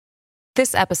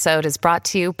This episode is brought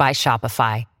to you by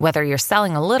Shopify. Whether you're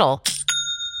selling a little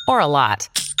or a lot,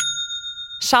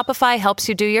 Shopify helps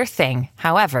you do your thing,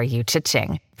 however you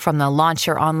cha-ching. From the launch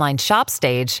your online shop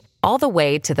stage, all the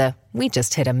way to the we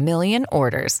just hit 1 million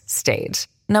orders stage.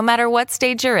 No matter what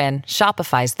stage you're in,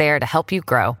 Shopify's there to help you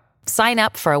grow. Sign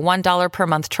up for a $1 per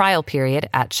month trial period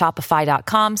at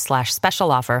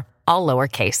shopify.com/special offer, all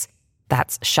lowercase.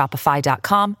 That's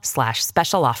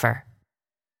shopify.com/special offer.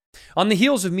 On the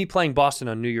heels of me playing Boston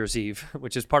on New Year's Eve,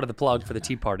 which is part of the plug for the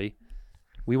Tea Party,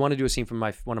 we want to do a scene from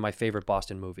one of my favorite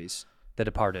Boston movies, The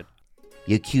Departed.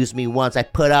 You accused me once, I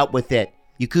put up with it.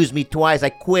 You accused me twice, I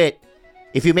quit.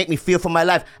 If you make me fear for my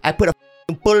life, I put a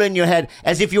bullet in your head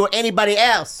as if you were anybody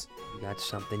else. You got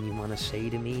something you want to say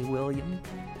to me, William?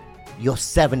 You're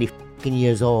 70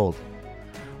 years old.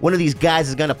 One of these guys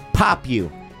is gonna pop you.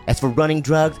 As for running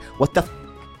drugs, what the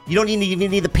you don't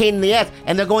even need the pain in the ass,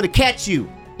 and they're going to catch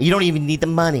you. You don't even need the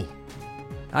money.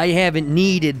 I haven't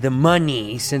needed the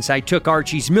money since I took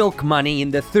Archie's milk money in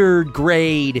the 3rd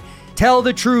grade. Tell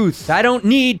the truth, I don't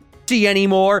need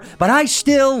anymore, but I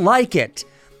still like it.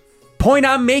 Point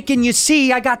I'm making, you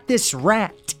see, I got this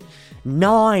rat.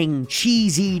 Gnawing,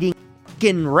 cheese-eating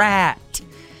f***ing rat.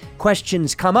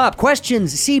 Questions come up.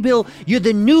 Questions. See, Bill, you're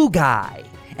the new guy.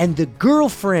 And the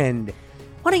girlfriend.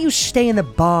 Why don't you stay in the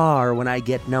bar when I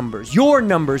get numbers? Your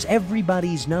numbers,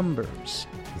 everybody's numbers.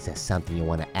 Is that something you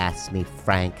want to ask me,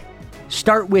 Frank?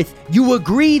 Start with, you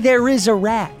agree there is a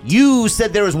rat. You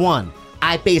said there was one.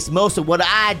 I base most of what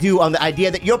I do on the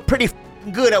idea that you're pretty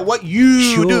good at what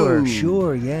you do.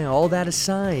 Sure, yeah, all that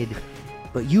aside.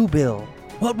 But you, Bill,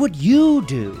 what would you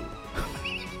do?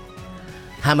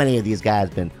 How many of these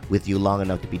guys been with you long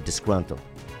enough to be disgruntled?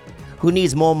 Who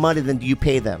needs more money than do you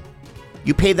pay them?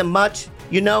 You pay them much?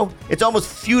 You know, it's almost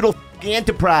feudal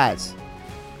enterprise.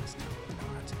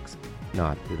 No,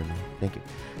 I do not. Thank you.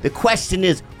 The question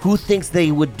is, who thinks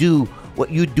they would do what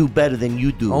you do better than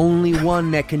you do? Only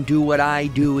one that can do what I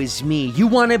do is me. You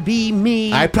want to be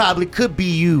me? I probably could be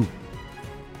you.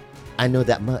 I know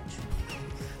that much.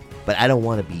 But I don't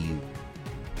want to be you.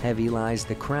 Heavy lies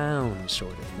the crown,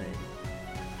 sort of thing.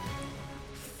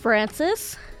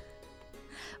 Francis?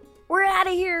 We're out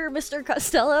of here, Mr.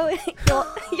 Costello.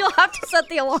 You'll have to set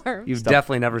the alarm. You've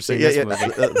definitely never seen this movie.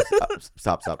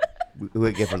 Stop.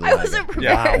 We'll give her the line. I wasn't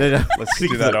again. prepared. No. Let's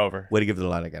do that over. Way to give her the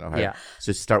line again. All right. Yeah.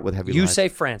 So start with heavy You lines. say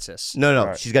Francis. No.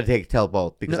 Right. She's got to tell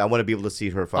both because I want to be able to see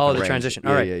her fucking Oh, the range. transition. Yeah,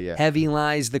 All right. Yeah. Heavy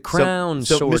lies the crown,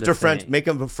 So sort Mr. of French, thing. make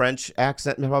him a French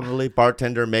accent probably.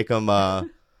 Bartender, make him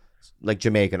like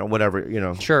Jamaican or whatever, you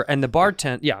know. Sure, and the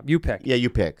bartender, yeah, you pick. Yeah, you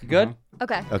pick. Good?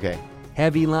 Okay. Okay.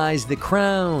 Heavy lies the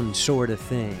crown, sort of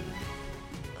thing.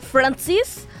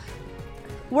 Francis?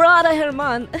 We're out of here,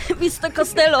 man. Mr.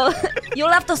 Costello, you'll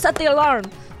have to set the alarm.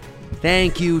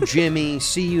 Thank you, Jimmy.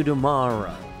 See you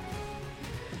tomorrow.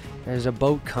 There's a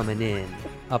boat coming in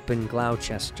up in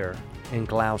Gloucester, in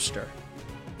Gloucester.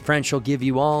 French will give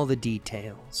you all the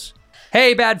details.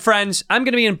 Hey, bad friends. I'm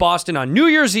going to be in Boston on New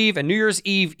Year's Eve and New Year's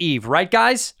Eve. Right,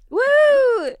 guys? Woo!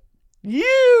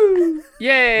 You!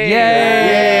 Yay!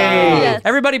 Yes.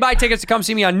 Everybody buy tickets to come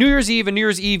see me on New Year's Eve and New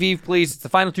Year's Eve, please. It's the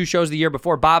final 2 shows of the year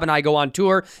before Bob and I go on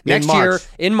tour next year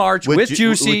in March with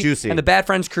Juicy and the Bad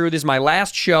Friends crew. This is my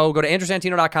last show. Go to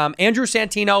andrewsantino.com,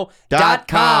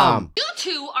 andrewsantino.com. You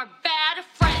two are bad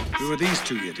friends. Who are these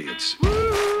 2 idiots? A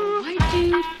white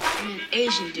dude and an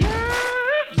Asian dude.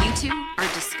 You two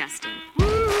are disgusting.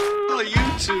 Well, you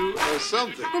 2 are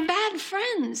something. We're bad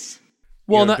friends.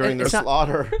 Well, during their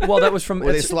slaughter. Well, that was from.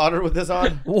 Were they slaughtered with this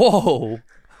on? Whoa.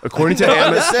 According to I'm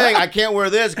Amazon, just saying, I can't wear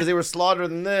this because they were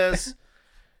slaughtered in this.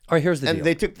 All right, here's the And deal.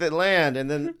 they took the land,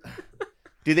 and then...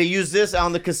 Did they use this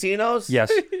on the casinos? Yes.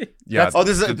 yeah,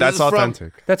 this is that's from-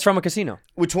 authentic. That's from a casino.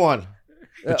 Which one?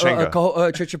 Pachanga.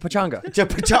 Pachanga.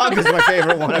 Pachanga's my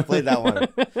favorite one. I played that one.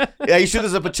 Yeah, you sure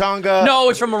there's a Pachanga? No,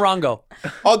 it's from Morongo.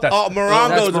 Morongo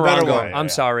That's is a better Morongo. one. I'm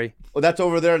sorry. Well, that's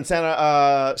over there in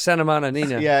Santa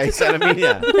Monica. Yeah, Santa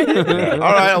Mina. All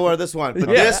right, I'll wear this one. But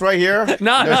this right here,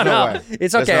 No. way.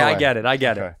 It's There's okay. no I way. get it.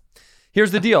 Okay.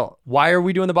 Here's the deal. Why are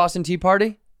we doing the Boston Tea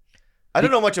Party? I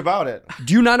don't know much about it.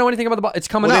 Do you not know anything about the It's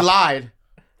coming Well, up. they lied.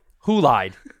 Who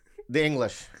lied? The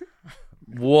English.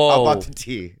 Whoa. About the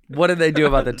tea. What did they do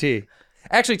about the tea?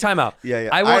 Actually, time out. Yeah.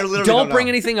 I literally don't bring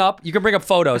know. anything up. You can bring up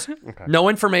photos. No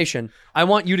information. I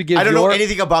want you to give I don't your... know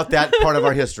anything about that part of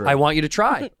our history. I want you to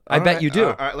try. I bet you do.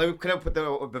 All right, can I put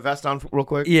the vest on real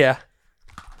quick? Yeah.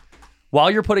 While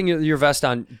you're putting your vest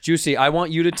on, Juicy, I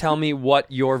want you to tell me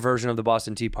what your version of the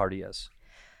Boston Tea Party is.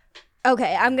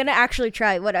 Okay, I'm gonna actually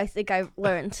try what I think I've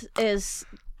learned is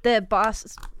the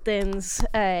Bostons,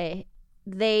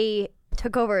 they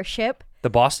took over a ship The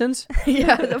Bostons?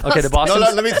 Yeah, the Okay, the Boston.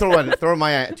 Bostons. let me throw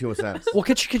my 2 cents. Well,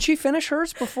 could she finish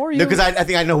hers before you? No, because I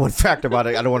think I know one fact about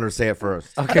it. I don't want her to say it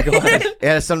first. Okay, go ahead. It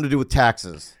has something to do with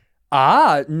taxes.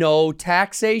 No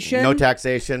taxation. No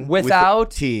taxation Without with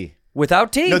the T.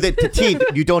 Without T. No, the T.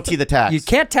 You don't T the tax. You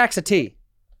can't tax a T.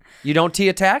 You don't T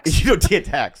a tax. You don't T a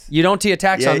tax. You don't T a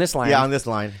tax on this line. Yeah, on this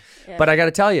line. But I got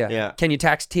to tell you, Yeah. can you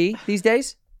tax T these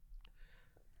days?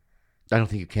 I don't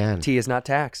think you can. T is not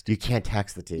taxed. You can't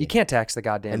tax the T. You can't tax the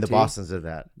goddamn And the T. Bostons did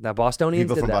that. The Bostonians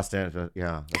People did from that. Boston.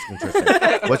 Yeah, that's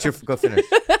interesting. What's your go finish?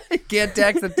 You can't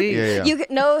tax the T. Yeah. You get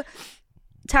no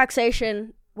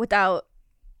taxation without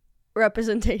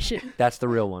representation. That's the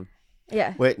real one.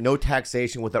 Yeah. Wait, no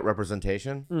taxation without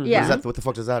representation? Yeah. What the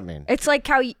fuck does that mean? It's like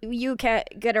how you can't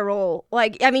get a role.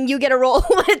 Like, I mean, you get a role,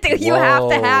 but you have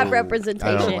to have Whoa.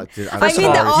 representation. Dude, I mean, the You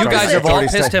opposite. guys have all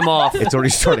pissed him off. It's already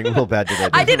starting real bad today.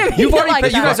 I didn't mean You've it already like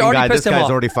pissed- you that. guys already This pissed him guy's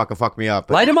off. already fucked me up.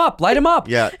 Light him up. Light him up.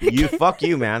 Yeah, fuck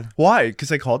you, man. Why?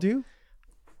 Because I called you?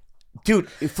 Dude,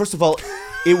 first of all,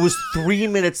 it was 3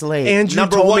 minutes late. Andrew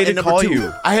number told one, me to and number call two,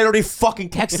 you. I had already fucking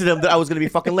texted him that I was going to be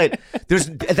fucking late.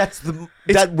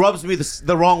 That rubs me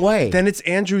the wrong way. Then it's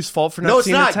Andrew's fault for not No, it's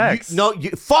seeing not. the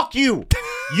text. Fuck you.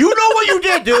 You know what you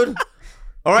did, dude.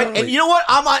 All right, and you know what?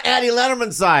 I'm on Annie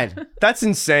Letterman's side. That's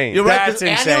insane. You're right. That's 'cause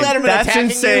insane. Annie Letterman That's attacking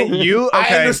insane. You. I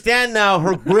Okay. understand now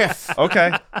her griff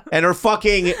Okay. and her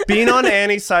fucking. Being on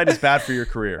Annie's side is bad for your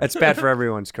career. It's bad for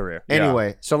everyone's career.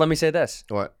 Anyway, So let me say this.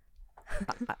 what?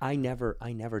 I never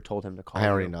told him to call I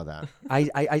already you. know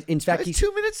that. In fact, It's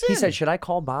 2 minutes he in. said, "Should I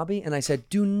call Bobby?" And I said,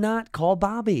 "Do not call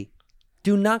Bobby.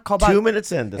 Do not call Bobby." 2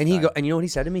 minutes in. And and you know what he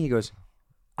said to me? He goes,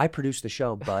 "I produced the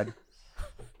show, bud.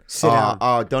 Sit down."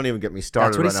 Oh, don't even get me started.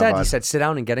 That's what he right said. Now, bud. He said, "Sit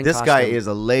down and get in This costume." guy is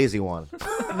a lazy one.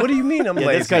 What do you mean I'm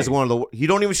lazy? This guy's one of the. You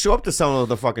don't even show up to some of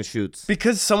the fucking shoots.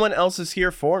 Because someone else is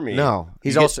here for me. No, He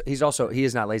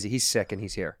is not lazy. He's sick and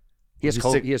he's here. He has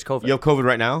COVID. He has COVID. You have COVID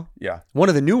right now. Yeah. One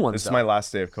of the new ones. This is though. my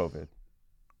last day of COVID.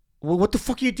 Well, what the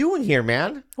fuck are you doing here,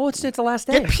 man? Well, it's the last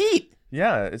day. Get Pete.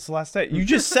 Yeah, it's the last day. You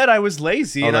just said I was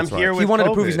lazy, and I'm that's right. here with He wanted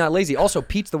to prove COVID. he's not lazy. Also,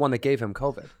 Pete's the one that gave him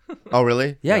COVID. Oh,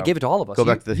 really? Yeah, he gave it to all of us. Go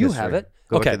back to the You history. have it.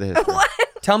 Go okay. back to the history.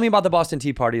 Tell me about the Boston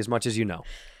Tea Party as much as you know.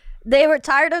 They were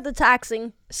tired of the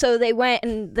taxing, so they went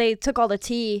and they took all the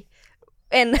tea,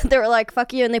 and they were like,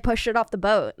 "Fuck you," and they pushed it off the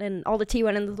boat, and all the tea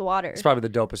went into the water. It's probably the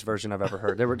dopest version I've ever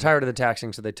heard. They were tired of the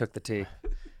taxing, so they took the tea.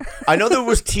 I know there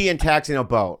was tea and taxing a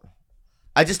boat.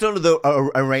 I just don't know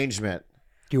the arrangement.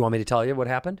 Do you want me to tell you what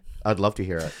happened? I'd love to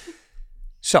hear it.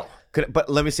 So, But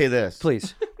let me say this.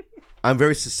 please. I'm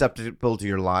very susceptible to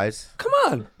your lies Come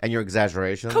on. and your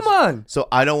exaggerations. Come on. So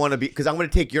I don't want to be, because I'm going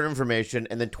to take your information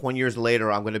and then 20 years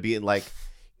later I'm going to be in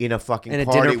a fucking In a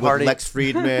party dinner party. with Lex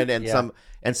Friedman and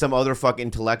Yeah. some other fucking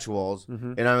intellectuals,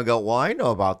 and I'm gonna go, well, I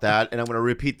know about that, and I'm gonna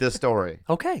repeat this story.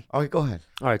 Okay. Okay, go ahead.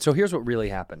 All right. So here's what really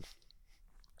happened.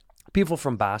 People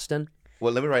from Boston.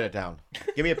 Well, let me write it down.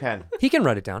 Give me a pen. He can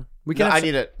write it down. We can. No, have I some-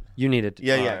 need it. You need it.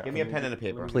 Yeah, yeah. Give me a pen and a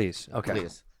paper, Please. Okay.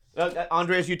 please.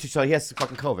 Andre's you too. So he has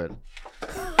fucking COVID.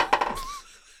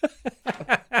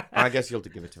 I guess you'll have to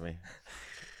give it to me.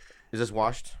 Is this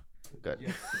washed? Good.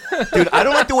 Dude, I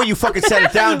don't like the way you fucking set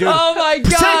it down, dude. Oh my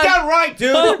God. Set it down right,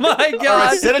 dude. Oh my All God.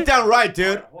 right, set it down right,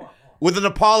 dude. With an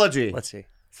apology. Let's see.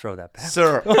 Throw that back.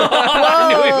 Sir.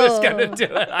 I knew he was gonna do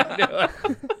it. I knew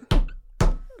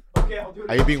it.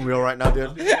 Are you being real right now,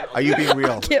 dude? Are you being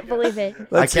real? Can't believe it.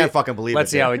 I can't fucking believe it.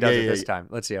 Let's see how he dude. does Yeah, it yeah, this yeah. time.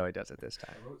 Let's see how he does it this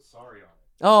time. I wrote sorry on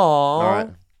it. All right.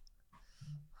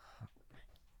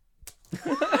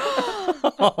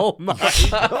 Oh my.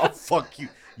 Oh, fuck you.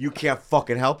 You can't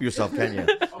fucking help yourself, can you?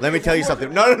 Let me tell you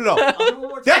something. No.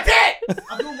 That's it!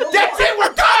 That's it!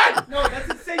 We're done! No, that's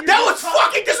insane. That was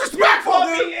fucking disrespectful,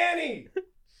 dude! Annie.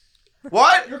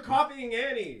 What? You're copying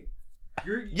Annie.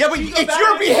 Yeah, but it's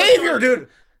your behavior, dude.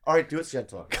 All right, do it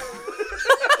gentle.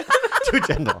 Do it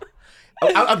gentle.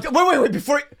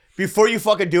 Wait. Before you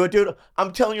fucking do it, dude,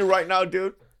 I'm telling you right now,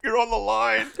 dude, you're on the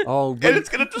line. Oh, And it's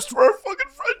going to destroy our fucking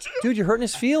friendship. dude, you're hurting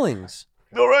his feelings.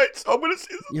 All right, so I'm going to say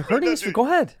something. You're right hurting now, his. dude. Go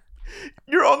ahead.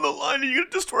 You're on the line and you're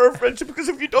going to destroy our friendship because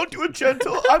if you don't do it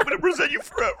gentle, I'm going to resent you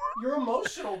forever. You're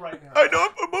emotional right now. I know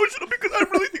I'm emotional because I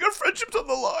really think our friendship's on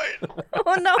the line.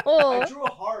 Oh no. drew a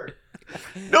heart.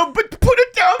 No, but put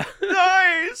it down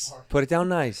nice. Put it down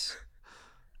nice.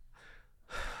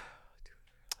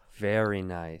 Very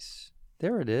nice.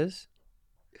 There it is.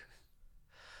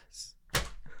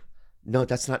 No,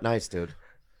 that's not nice, dude.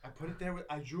 I put it there.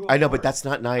 I drew. I know, but that's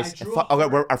not nice. I drew a Okay,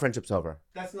 heart. our friendship's over.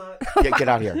 That's not. Get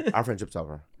out of here. Our friendship's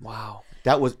over. Wow.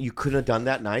 You couldn't have done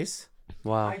that nice.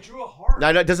 Wow. I drew a heart. No,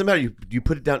 it doesn't matter. You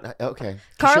put it down. Okay.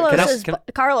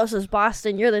 Carlos is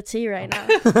Boston. You're the T right now.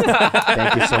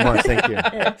 Thank you so much. Thank you.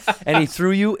 And he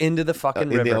threw you into the fucking In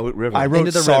river. the river. I wrote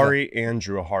Into the sorry and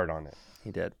drew a heart on it.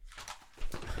 He did.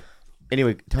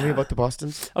 Anyway, tell me about the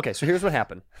Bostons. Okay, so here's what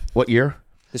happened. What year?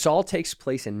 This all takes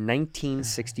place in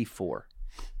 1964.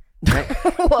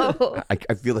 Whoa.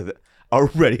 I feel like that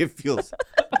already. It feels.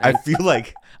 I feel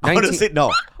like 19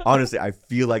 honestly, I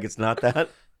feel like it's not that.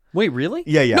 Wait, really?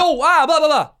 Yeah, yeah. No, blah, blah,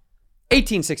 blah.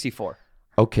 1864.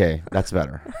 Okay, that's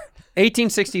better.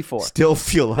 1864. Still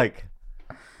feel like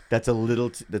that's a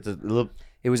little. That's a little.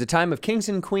 It was a time of kings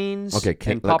and queens Okay, and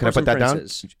can I paupers put and that down?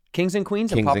 princes. Kings and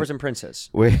queens and Kings paupers and- and princes.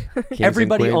 Wait, kings and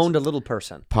Everybody queens, owned a little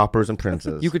person. paupers and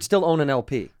princes. You could still own an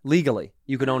LP. Legally,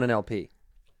 you could own an LP.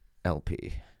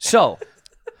 LP. So,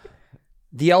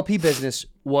 the LP business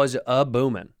was a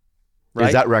booming. Right?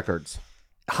 Is that records?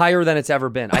 Higher than it's ever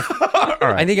been.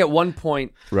 I think at one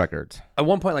point Records. like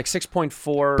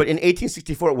 6.4. But in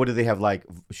 1864, what did they have? Like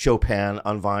Chopin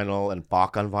on vinyl and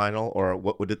Bach on vinyl, or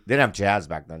what? They didn't have jazz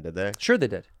back then, did they? Sure they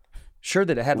did. Sure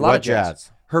they did. It had a lot What of jazz.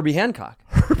 jazz? Herbie Hancock.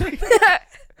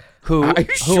 who Are you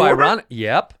sure?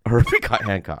 Yep. Herbie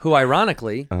Hancock. Who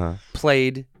ironically Uh-huh.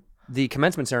 played the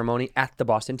commencement ceremony at the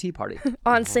Boston Tea Party.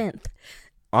 On synth.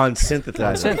 On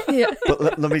synthesizer. Synth.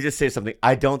 But let me just say something.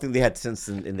 I don't think they had synths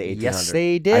in the 1800s. Yes,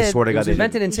 they did. I swear to It God, was they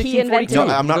invented didn't. in He invented 1642. it.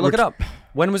 No, I'm not You can look it ret-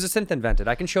 up. When was the synth invented?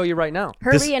 I can show you right now.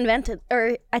 Herbie invented,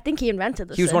 or I think he invented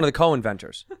the He was synth. one of the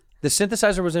co-inventors. The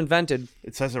synthesizer was invented.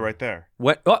 It says it right there.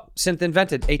 Synth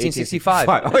invented 1865.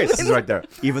 Oh, wait, this is right there.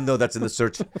 Even though that's in the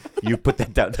search, you put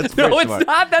that down. That's No, very it's smart.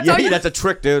 not. That's yeah, how you- that's a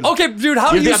trick, dude. Okay, dude, how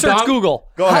do You you think I'm search dumb? Google?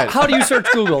 Go ahead. How do you search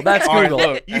Google? That's All right,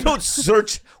 Google. look. You don't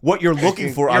search what you're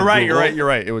looking for. You're on right. Google. You're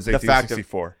right. It was The fact of-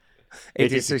 1864.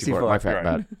 1864. My fact,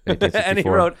 Right. bad. And he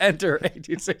 1864. wrote enter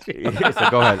 1864. So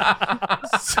go ahead.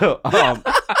 So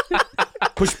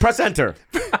push press enter.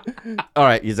 All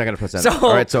right, he's not gonna press enter. So-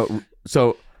 All right,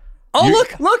 so Oh, You-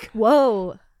 look.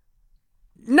 Whoa.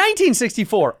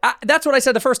 1964. That's what I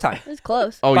said the first time. It's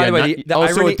close. oh By yeah. the way, not- the oh,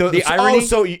 so irony- it does- the oh, irony-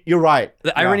 so you're right.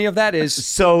 The irony of that is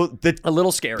So the a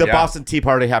little scary. Boston Tea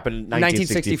Party happened in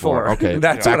 1964. 1964. Okay,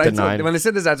 That's back what I to told. 9. When the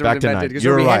synthesizer was Back to 9. invented, because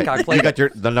You're Herbie right. Hancock played You got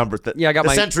it. the numbers. Yeah, I got the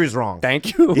my- century's wrong.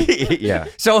 Thank you. Yeah.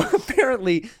 So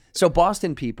apparently,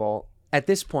 Boston people, at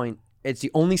this point, it's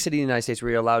the only city in the United States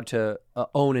where you're allowed to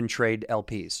own and trade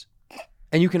LPs.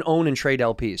 And you can own and trade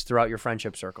LPs throughout your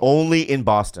friendship circle. Only in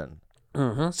Boston.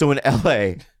 Mm-hmm. So in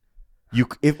LA,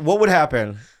 what would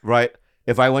happen, right?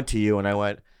 If I went to you and I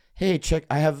went, "Hey, check,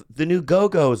 I have the new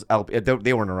Go-Go's LP."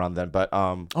 They weren't around then, but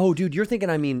Oh, dude, you're thinking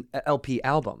I mean LP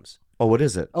albums. oh, what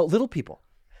is it? Oh, Little People.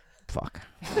 Fuck.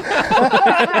 You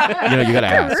gotta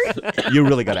ask. You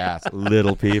really gotta ask.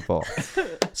 Little People.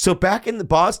 So back in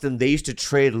Boston, they used to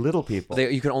trade Little People.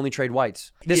 You can only trade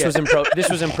whites. This was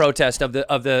in protest of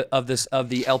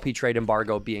the LP trade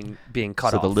embargo being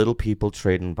cut so off. the Little People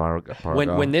trade embargo.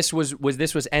 when this was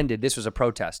ended, this was a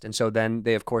protest, and so then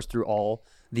they of course threw all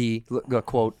the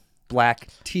quote black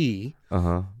tea, which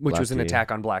Black was an tea.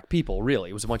 attack on black people.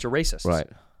 Really, it was a bunch of racists. Right.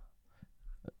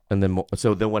 And then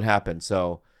then what happened?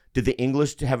 So did the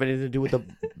English have anything to do with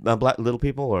the black Little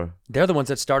People, or? They're the ones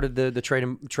that started the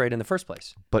trade in the first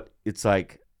place. But it's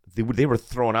like they were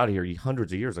thrown out of here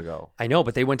hundreds of years ago. I know,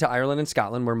 but they went to Ireland and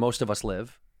Scotland, where most of us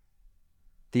live.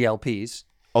 The LPs.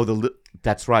 Oh,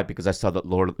 that's right, because I saw the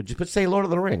just say Lord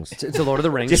of the Rings. It's a Lord of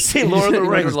the Rings. Just say Lord of the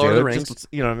Rings, Lord of the dude. Rings. Just,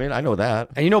 you know what I mean? I know that.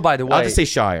 And by the way, I'll just say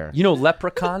Shire. you know,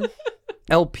 Leprechaun.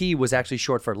 LP was actually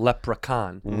short for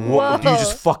Leprechaun. Whoa. You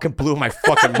just fucking blew my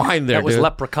fucking mind there, That was dude.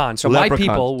 Leprechaun. So my Leprechauns.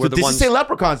 people were So the did ones. you say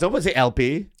leprechauns? Don't say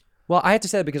LP. Well, I had to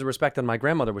say that because of respect that my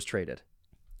grandmother was traded.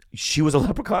 She was a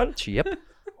leprechaun? Yep.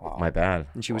 My bad.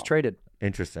 And she was traded.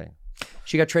 Interesting.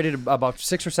 She got traded about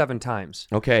 6 or 7 times.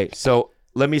 Okay, so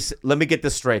let me get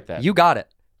this straight then. You got it.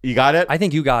 You got it? I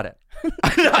think you got it.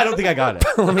 I don't think I got it.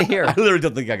 Let me hear I it. literally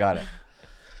don't think I got it.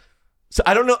 So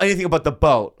I don't know anything about the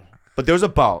boat, but there's a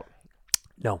boat.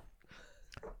 No.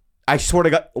 I swear to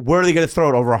God, where are they going to throw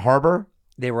it? Over a harbor?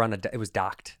 They were on it was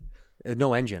docked.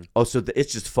 No engine. Oh, so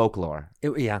it's just folklore.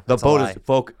 Yeah. The that's a boat lie.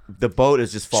 is The boat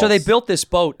is just false. So they built this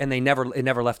boat and it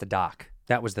never left the dock.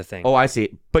 That was the thing. Oh, I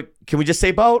see. But can we just say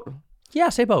boat? Yeah,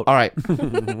 say boat. All right.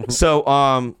 So,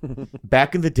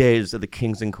 back in the days of the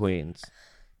kings and queens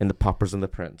and the paupers and the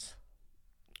prince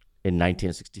in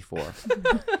 1964.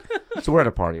 So we're at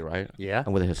a party, right? Yeah.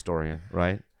 I'm with a historian,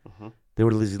 right? They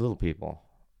were these little people,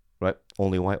 right?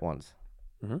 Only white ones,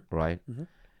 right?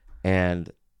 And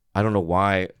I don't know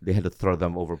why they had to throw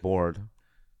them overboard,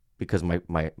 because my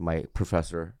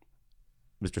professor,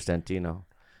 Mr. Santino,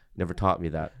 never taught me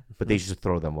that. But they used to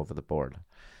throw them over the board.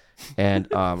 And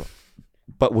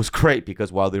but was great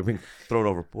because while they were being thrown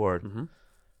overboard,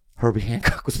 Herbie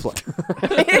Hancock was playing.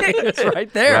 It's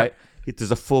right there. Right?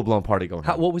 There's a full-blown party going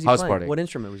on. What was he House playing? party. What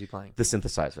instrument was he playing? The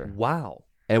synthesizer. Wow.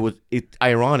 And it's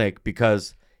ironic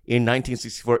because in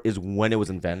 1964 is when it was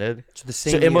invented. So the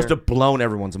same So it must year- have blown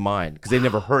everyone's mind because they've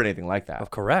never heard anything like that. Oh,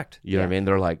 correct. You know what I mean?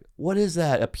 They're like, what is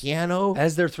that? A piano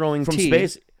As they're throwing from tea,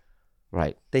 space?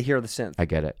 Right. they hear the synth. I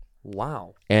get it.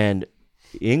 Wow. And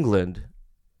England,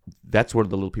 that's where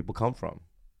the little people come from.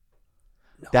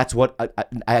 That's what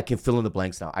I can fill in the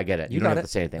blanks now. I get it. You don't got have it. to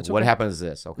say anything. It's What okay. happens is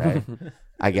this, okay?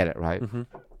 I get it, right?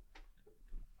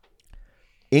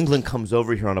 England comes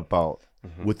over here on a boat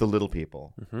with the little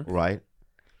people, right?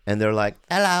 And they're like,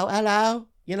 hello,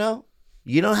 you know,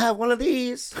 you don't have one of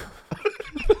these.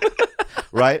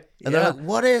 Right? And they're Yeah. like,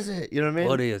 what is it? You know what I mean?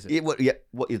 What is it?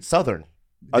 It's Southern.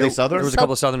 Are they Southern? There was a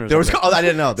couple of Southerners. There was, over I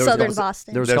didn't know. There was a Southern couple-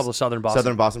 Boston. There was a couple of Southern Boston.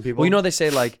 Southern Boston people. Well, you know they say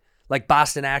like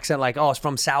Boston accent, like, oh, it's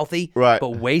from Southie. Right.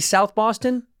 But way South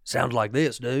Boston sounds like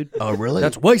this, dude. Oh, really?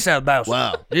 That's way South Boston.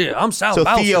 Wow. Yeah, I'm South So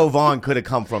Boston. Theo Vaughn could have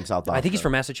come from South Boston. I think he's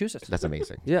from Massachusetts. That's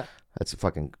amazing. Yeah. That's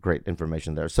fucking great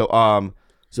information there. So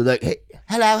so like, hey,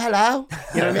 hello.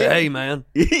 You know what I mean? Hey, man.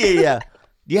 yeah.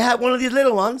 Do you have one of these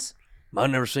little ones? I've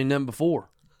never seen them before.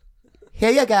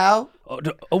 Here you go.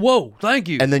 Whoa, thank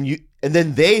you. And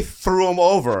then they threw them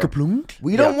over.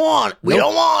 We don't want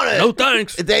it. No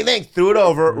thanks. They threw it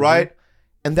over, right?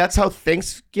 And that's how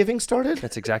Thanksgiving started.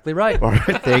 That's exactly right. All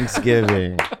right,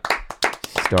 Thanksgiving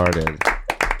started.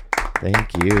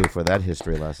 Thank you for that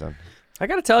history lesson. I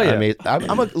got to tell you, I mean,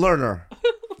 I'm a learner.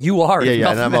 you are. if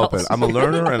Yeah, and I'm nothing open. else. I'm a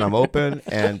learner and I'm open,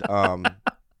 and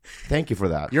thank you for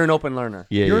that. You're an open learner.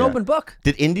 Yeah, You're yeah. an open book.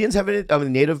 Did Indians have any?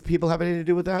 Native people have anything to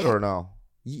do with that, or no?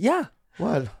 Yeah.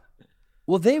 What?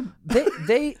 Well, they,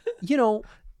 you know,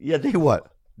 Yeah, they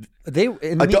what? they.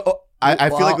 I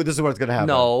feel like this is what's gonna happen.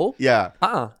 No. Yeah.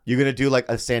 Uh-uh. You're gonna do like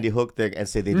a Sandy Hook thing and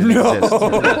say they didn't exist.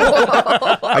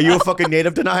 Are you a fucking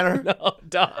native denier? Oh,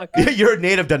 dog. You're a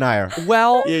native denier.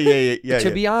 Well, Yeah.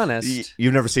 to be honest,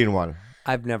 You've never seen one.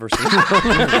 I've never seen.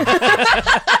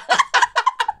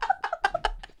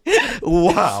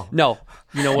 Wow. No.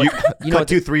 You know what? You know Cut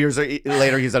what? 2-3 years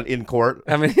later, he's in court.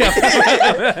 I mean,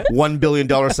 $1 billion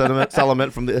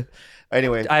settlement from the.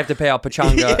 Anyway, I have to pay out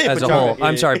Pachanga Yeah, as a Pachanga, whole. yeah,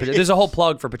 I'm sorry. yeah. There's a whole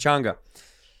plug for Pachanga.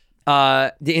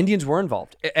 The Indians were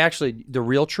involved. Actually, the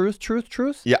real truth.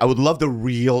 yeah, I would love the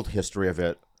real history of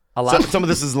it. A lot. Some of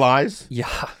this is lies. Yeah.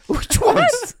 Which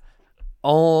ones?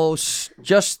 Oh,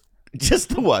 just Just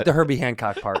the what? the Herbie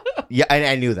Hancock part. Yeah,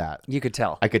 I knew that. You could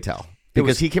tell. I could tell because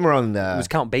was- he came around the. It was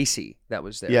Count Basie that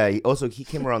was there. Yeah, he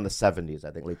came around the 70s,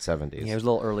 I think, late 70s. Yeah, it was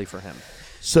a little early for him.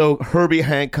 So Herbie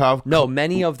Hancock. No,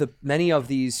 many of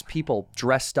these people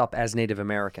dressed up as Native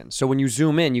Americans. So when you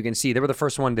zoom in, you can see they were the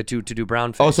first one to do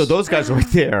brownface. Oh, so those guys right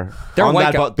there. They're on white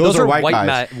that guys. boat, those are white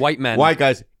guys. White men. White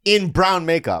guys in brown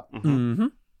makeup. Mm-hmm.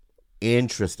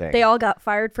 Interesting. They all got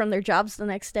fired from their jobs the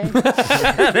next day.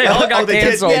 They all got they did?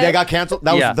 canceled. Yeah, they got canceled.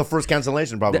 That Yeah. was the first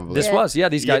cancellation, probably. This was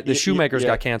these guys. The Yeah, Shoemakers yeah,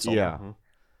 got canceled. Yeah.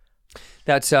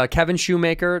 That's Kevin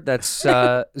Shoemaker. That's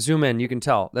zoom in. You can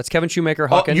tell. That's Kevin Shoemaker.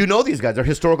 Oh, Huckin. you know these guys. They're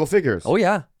historical figures. Oh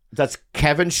yeah. That's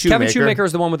Kevin Shoemaker. Kevin Shoemaker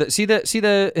is the one with the see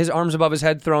his arms above his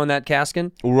head throwing that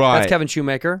casket. Right. That's Kevin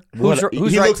Shoemaker. What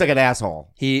Who's he right? looks like an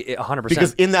asshole. He 100%.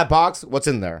 Because in that box, what's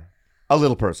in there? A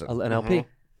little person. an LP.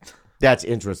 That's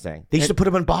interesting. They used to put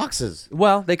them in boxes.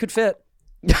 Well, they could fit,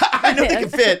 I know they can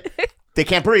fit. They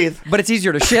can't breathe. but it's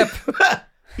easier to ship.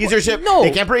 Easier to ship. No,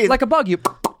 They can't breathe. like a bug. You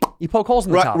poke holes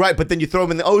in the top. Right, but then you throw them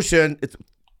in the ocean.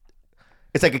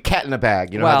 It's like a cat in a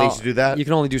bag. You know how they used to do that? You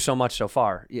can only do so much so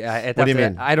far. Yeah. What do you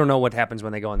mean? I don't know what happens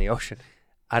when they go in the ocean.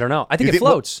 I don't know. I think You it think-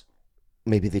 floats.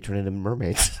 Maybe they turn into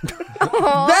mermaids.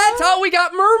 That's how we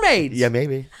got mermaids. Yeah,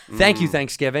 maybe. Thank you,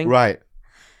 Thanksgiving. Right.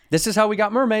 This is how we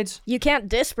got mermaids. You can't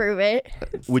disprove it.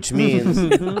 Which means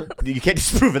you can't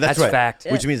disprove it. That's That's right. fact.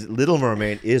 Which means Little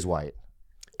Mermaid is white.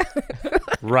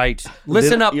 Right.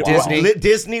 Listen up, Disney.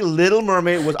 Disney Little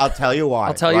Mermaid was. I'll tell you why.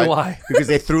 I'll tell you right? why. Because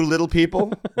they threw little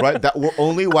people, right, that were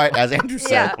only white, as Andrew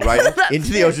said, Yeah. right,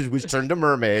 into the ocean, which turned to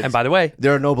mermaids. And by the way,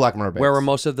 there are no black mermaids. where were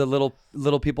most of the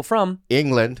little people from?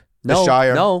 England, No, the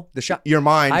Shire, no, the Shire. your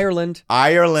mind, Ireland,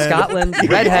 Ireland, Scotland,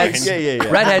 Yeah, redheads. yeah.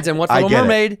 Redheads, and what's I Little get it.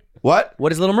 Mermaid? What?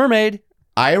 What is Little Mermaid?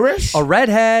 Irish? A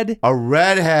redhead. A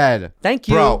redhead. Thank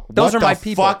you. Bro, Those what are my the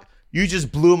people. Fuck? You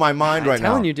just blew my mind right now.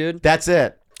 telling you, dude. That's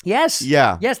it. Yes.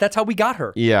 Yeah. Yes, that's how we got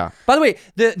her. Yeah. By the way,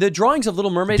 the drawings of Little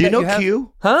Mermaid. Do you that know have,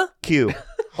 Q? Huh? Q.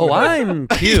 Oh, I'm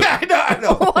cute. Yeah, I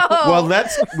know. Well,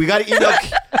 we got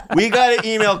to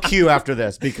email Q after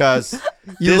this because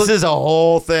this is a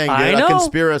whole thing, dude. I A know.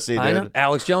 conspiracy, dude. I know.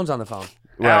 Alex Jones on the phone.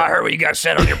 I heard what you guys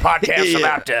said on your podcast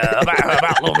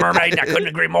about Little Mermaid, and I couldn't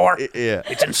agree more. Yeah.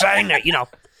 It's insane that,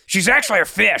 she's actually a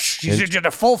fish. She's just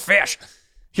a full fish.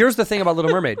 Here's the thing about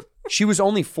Little Mermaid. She was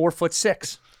only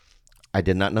 4'6". I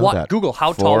did not know that. Google,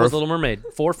 how tall was Little Mermaid?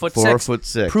 4'6".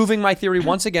 4'6". Proving my theory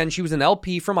once again. She was an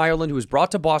LP from Ireland who was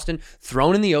brought to Boston,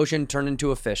 thrown in the ocean, turned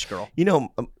into a fish girl.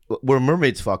 Where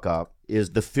mermaids fuck up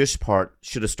is the fish part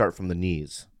should have started from the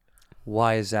knees.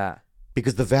 Why is that?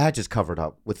 Because the vag is covered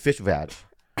up with fish vag.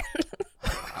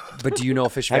 But do you know a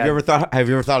fish Have vag? you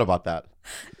ever thought about that?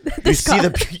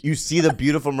 You see the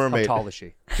beautiful mermaid. How tall is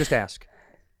she? Just ask.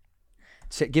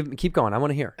 Keep going. I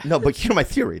want to hear. No, but hear my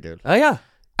theory, dude. Oh yeah.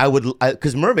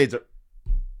 Because mermaids are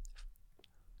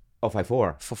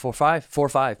 5'4".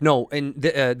 4'5". No, and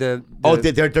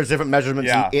there's different measurements.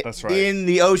 Yeah, that's right. In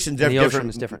the ocean, they're the different. ocean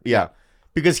is different. Yeah,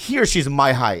 because here she's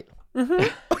my height.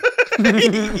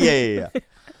 Yeah.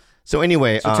 So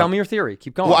anyway, So tell me your theory.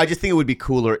 Keep going. well, I just think it would be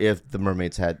cooler if the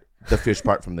mermaids had the fish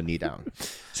part from the knee down.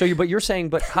 But you're saying,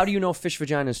 but how do you know fish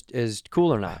vagina is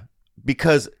cool or not?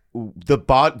 Because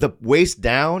the waist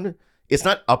down, it's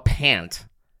not a pant.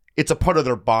 It's a part of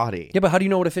their body. Yeah, but how do you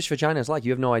know what a fish vagina is like?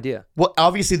 You have no idea. Well,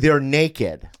 obviously they're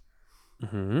naked.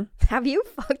 Have you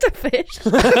fucked a fish?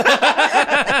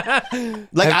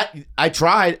 I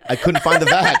tried. I couldn't find the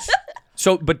vag.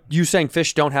 So, but you saying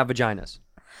fish don't have vaginas?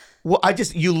 Well,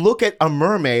 you look at a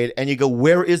mermaid and you go,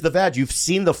 where is the vag? You've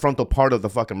seen the frontal part of the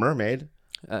fucking mermaid.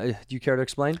 Do you care to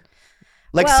explain?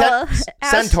 Like Well,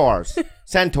 centaurs.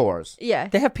 Centaurs. Yeah.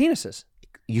 They have penises.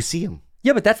 You see them.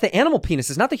 Yeah, but that's the animal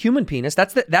penis. It's not the human penis.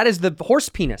 That is the horse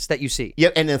penis that you see. Yeah,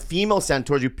 and in female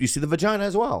centaurs, you see the vagina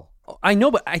as well. I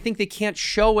know, but I think they can't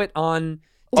show it on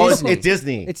Disney. Disney. It's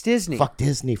Disney. It's Disney. Fuck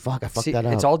Disney. Fuck, I fucked See, that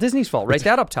up. it's all Disney's fault. Write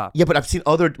that up top. Yeah, but I've seen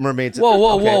other mermaids.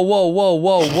 Whoa. When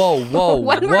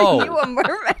were you a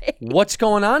mermaid? What's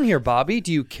going on here, Bobby?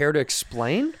 Do you care to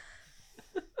explain?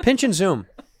 Pinch and zoom.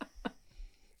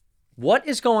 What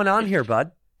is going on here,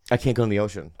 bud? I can't go in the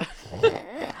ocean.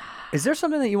 Is there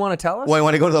something that you want to tell us? Well,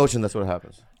 when I go to the ocean, that's what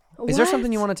happens. Is there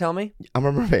something you want to tell me? I'm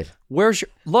a mermaid. Where's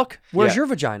Yeah. your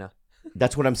vagina?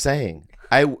 That's what I'm saying.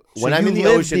 When I'm you in the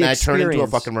lived ocean, the I turn into a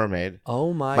experience. fucking mermaid.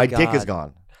 Oh my My god. dick is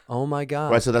gone. Oh my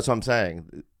god. Right, so that's what I'm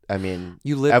saying. I mean,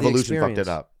 You lived the evolution fucked experience. it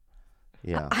up.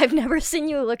 Yeah. I've never seen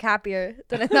you look happier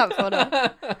than in that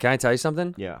photo. Can I tell you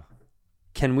something? Yeah.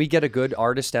 Can we get a good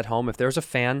artist at home? If there's a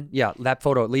fan, that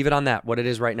photo, leave it on that, what it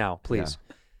is right now, please.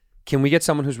 Yeah. Can we get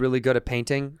someone who's really good at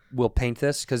painting? We'll paint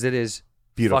this because it is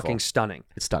Beautiful. fucking stunning.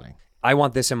 It's stunning. I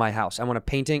want this in my house. I want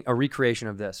a recreation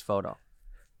of this photo.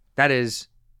 That is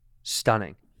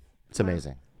stunning. It's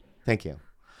amazing. Thank you.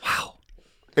 Wow.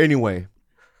 Anyway.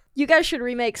 You guys should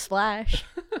remake Splash.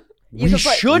 We could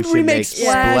play- should we should remake make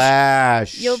Splash.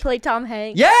 Splash. You'll play Tom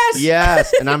Hanks. Yes.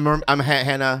 Yes, and I'm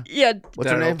Hannah. Yeah.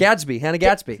 What's her name? Gatsby. Hannah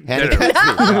Gatsby. Hannah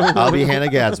Gatsby. I'll be Hannah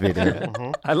Gatsby,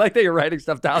 dude. I like that you're writing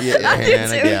stuff down. Yeah,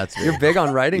 Hannah too. Gatsby. You're big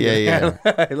on writing. Yeah.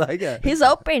 I like it. He's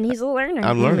open. He's a learner.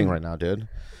 I'm learning right now, dude.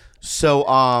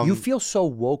 So, You feel so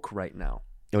woke right now.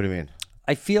 what do you mean?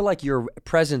 I feel like your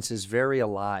presence is very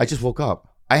alive. I just woke up.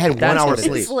 I had 1 That's hour what it is.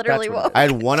 sleep. It's literally That's what woke. I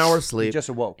had 1 hour sleep. You just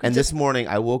awoke. And this morning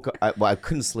I woke up. I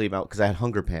couldn't sleep out because I had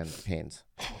hunger pains.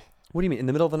 What do you mean? In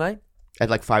the middle of the night? At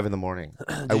like 5 in the morning.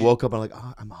 I woke up and I'm like,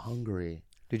 oh, I'm hungry.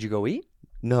 Did you go eat?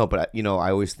 No, but I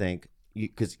always think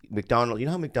because McDonald's. You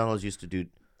know how McDonald's used to do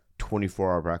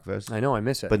 24-hour breakfast, I know. I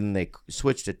miss it. but then they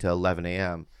switched it to 11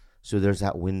 a.m. So there's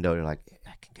that window. You're like,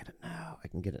 I can get it now. I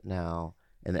can get it now.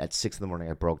 And at 6 in the morning,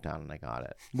 I broke down and I got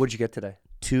it. What'd you get today?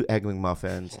 2 egg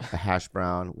McMuffins, a hash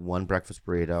brown, 1 breakfast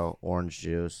burrito, orange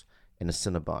juice, and a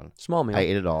Cinnabon. Small meal. I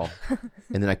ate it all,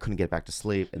 and then I couldn't get back to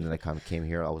sleep. And then I kind of came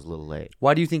here. I was a little late.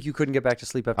 Why do you think you couldn't get back to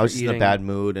sleep after I was just eating? in a bad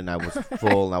mood, and I was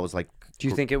full, and I was like, Do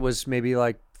you think it was maybe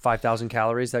like 5,000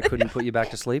 calories that couldn't put you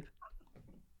back to sleep?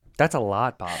 That's a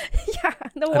lot, Bob. Yeah.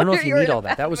 No I don't know wonder if you you're need in a all that.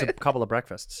 bad That was a mood. couple of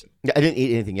breakfasts. Yeah, I didn't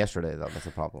eat anything yesterday, though. That's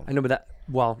the problem. I know, but that.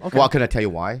 Well, okay. Well, can I tell you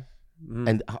why?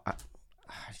 And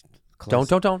Claus,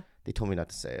 Don't. They told me not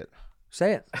to say it.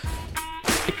 Say it.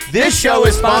 This show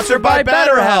is sponsored by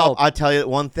BetterHelp. I'll tell you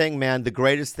one thing, man. The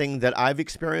greatest thing that I've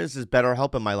experienced is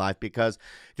BetterHelp in my life because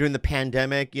during the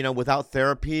pandemic, without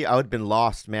therapy, I would have been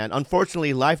lost, man.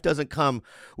 Unfortunately, life doesn't come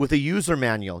with a user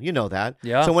manual. You know that.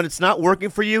 Yeah. So when it's not working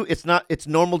for you, it's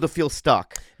normal to feel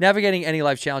stuck. Navigating any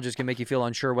life challenges can make you feel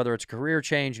unsure whether it's a career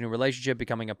change, a new relationship,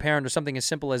 becoming a parent, or something as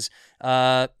simple as,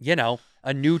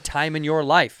 a new time in your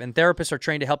life. And therapists are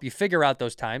trained to help you figure out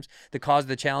those times, the cause of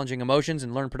the challenging emotions,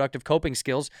 and learn productive coping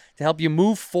skills to help you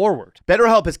move forward.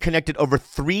 BetterHelp has connected over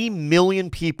 3 million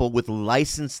people with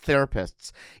licensed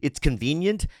therapists. It's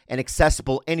convenient and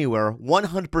accessible anywhere,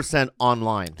 100%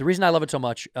 online. The reason I love it so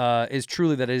much is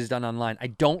truly that it is done online. I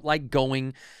don't like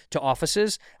going to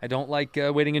offices. I don't like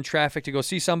waiting in traffic to go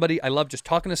see somebody. I love just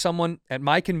talking to someone at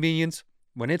my convenience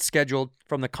when it's scheduled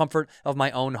from the comfort of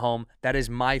my own home. That is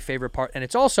my favorite part. And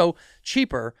it's also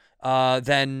cheaper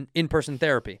than in-person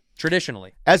therapy,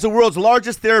 traditionally. As the world's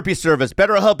largest therapy service,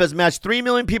 BetterHelp has matched 3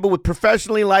 million people with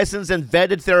professionally licensed and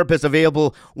vetted therapists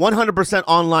available 100%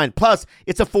 online. Plus,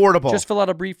 it's affordable. Just fill out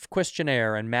a brief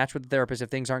questionnaire and match with the therapist.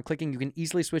 If things aren't clicking, you can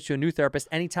easily switch to a new therapist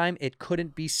anytime. It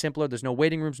couldn't be simpler. There's no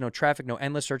waiting rooms, no traffic, no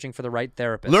endless searching for the right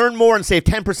therapist. Learn more and save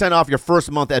 10% off your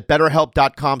first month at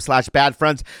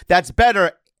betterhelp.com/badfriends. That's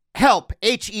BetterHelp,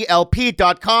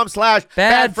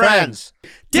 HELP.com/badfriends.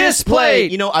 Display.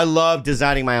 You know, I love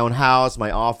designing my own house, my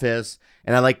office,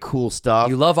 and I like cool stuff.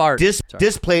 You love art.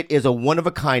 Displate is a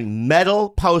one-of-a-kind metal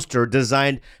poster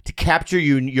designed to capture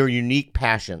your unique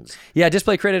passions. Yeah,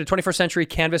 Display created a 21st century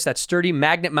canvas that's sturdy,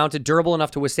 magnet-mounted, durable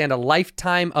enough to withstand a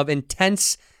lifetime of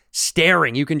intense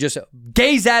staring. You can just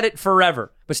gaze at it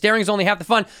forever. But staring is only half the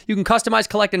fun. You can customize,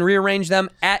 collect, and rearrange them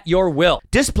at your will.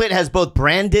 Displate has both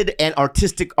branded and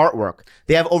artistic artwork.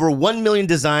 They have over 1 million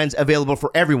designs available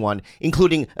for everyone,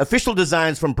 including official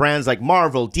designs from brands like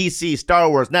Marvel, DC, Star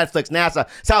Wars, Netflix, NASA,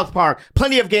 South Park,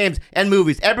 plenty of games and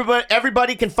movies.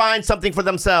 Everybody can find something for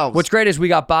themselves. What's great is we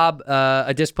got Bob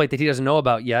a displate that he doesn't know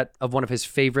about yet of one of his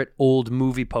favorite old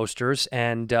movie posters,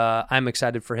 and I'm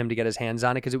excited for him to get his hands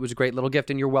on it because it was a great little gift,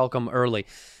 and you're welcome early.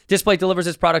 Displate delivers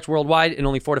its products worldwide in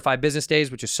only 4 to 5 business days,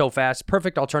 which is so fast.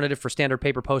 Perfect alternative for standard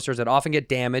paper posters that often get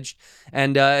damaged,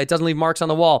 and it doesn't leave marks on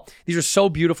the wall. These are so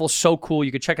beautiful, so cool.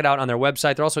 You can check it out on their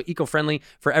website. They're also eco-friendly.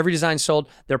 For every design sold,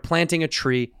 they're planting a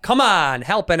tree. Come on,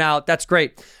 helping out. That's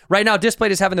great. Right now,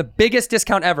 Displate is having the biggest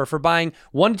discount ever. For buying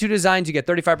 1 to 2 designs, you get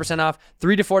 35% off.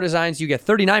 3 to 4 designs, you get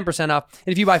 39% off.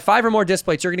 And if you buy 5 or more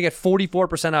Displates, you're going to get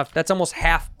 44% off. That's almost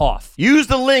half off. Use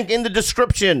the link in the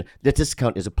description. The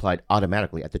discount is applied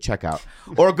automatically at the checkout.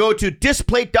 Or go to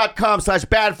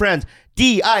displate.com/badfriends,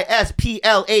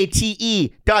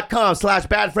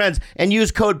 DISPLATE.com/badfriends, and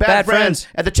use code BADFRIENDS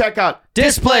at the checkout.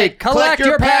 Displate, collect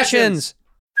your passions.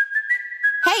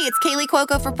 Hey, it's Kaylee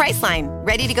Cuoco for Priceline.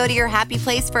 Ready to go to your happy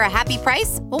place for a happy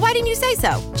price? Well, why didn't you say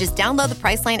so? Just download the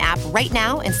Priceline app right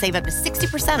now and save up to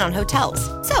 60% on hotels.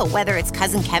 So whether it's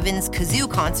Cousin Kevin's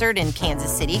Kazoo Concert in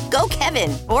Kansas City, go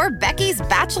Kevin, or Becky's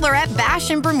Bachelorette Bash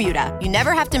in Bermuda, you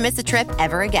never have to miss a trip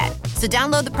ever again. So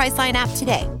download the Priceline app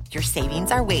today. Your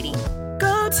savings are waiting.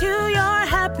 Go to your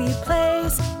happy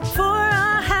place for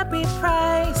a happy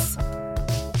price.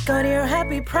 Go to your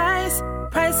happy price,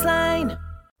 Priceline.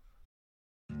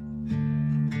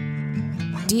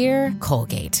 Dear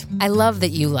Colgate, I love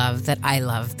that you love that I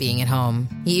love being at home.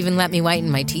 You even let me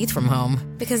whiten my teeth from home.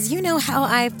 Because you know how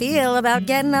I feel about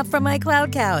getting up from my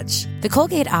cloud couch. The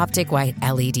Colgate Optic White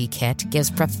LED Kit gives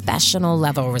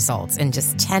professional-level results in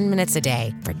just 10 minutes a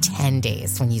day for 10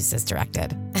 days when used as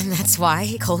directed. And that's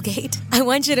why, Colgate, I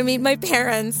want you to meet my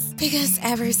parents. Because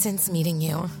ever since meeting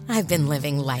you, I've been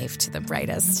living life to the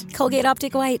brightest. Colgate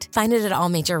Optic White. Find it at all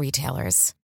major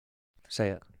retailers.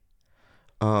 Say it.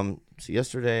 So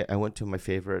yesterday I went to my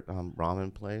favorite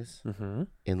ramen place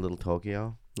in Little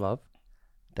Tokyo. Love.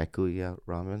 Dakuya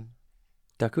Ramen.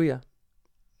 Dakuya.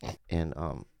 And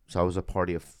so I was a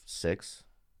party of 6,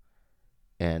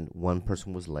 and one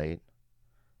person was late.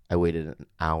 I waited an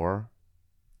hour.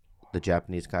 The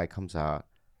Japanese guy comes out.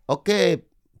 Okay,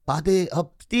 body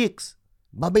of sticks,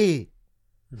 Bobby.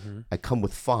 I come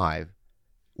with 5.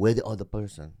 Where's the other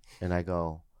person? And I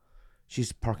go,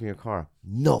 she's parking her car.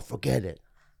 No, forget it.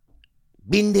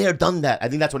 Been there, done that. I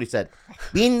think that's what he said.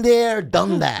 Been there,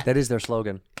 done that. That is their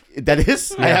slogan. That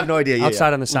is? Yeah. I have no idea.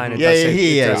 Outside on the sign, it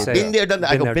does say been there, done that.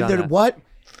 I go, been there, that. what?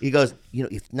 He goes,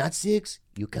 if not 6,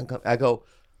 you can come. I go,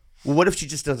 well, what if she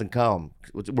just doesn't come?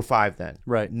 We're 5 then.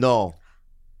 Right. No.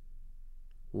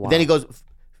 Wow. Then he goes,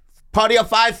 party of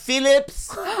 5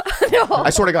 Phillips. No.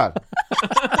 I swear to God.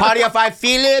 Party of 5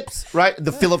 Phillips. Right?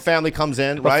 The Phillip family comes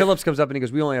in, But right? Phillips comes up and he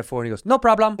goes, we only have 4. And he goes, no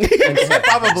problem. And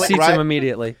Probably, seats right? him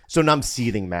immediately. So now I'm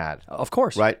seething mad. Of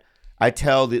course. Right? I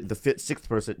tell the 6th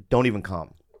person, don't even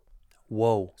come.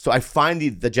 Whoa. So I find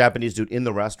the Japanese dude in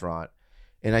the restaurant,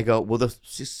 and I go, well, the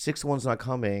 6th one's not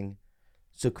coming,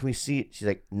 so can we see? She's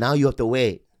like, now you have to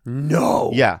wait.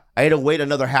 No. Yeah. I had to wait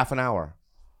another half an hour.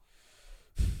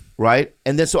 Right?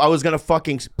 And then so I was going to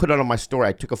fucking put it on my story.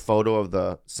 I took a photo of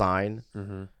the sign,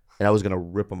 and I was going to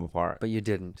rip them apart. But you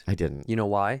didn't. I didn't. You know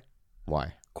why?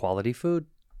 Why? Quality food.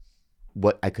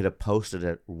 What I could have posted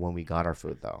it when we got our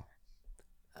food, though.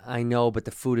 I know, but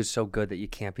the food is so good that you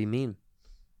can't be mean.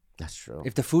 That's true.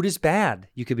 If the food is bad,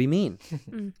 you could be mean.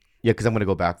 Yeah, because I'm going to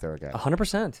go back there again.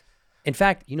 100%. In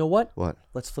fact, you know what? What?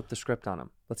 Let's flip the script on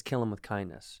him. Let's kill him with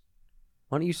kindness.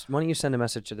 Why don't you send a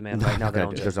message to the man right now that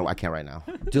owns it? I can't right now.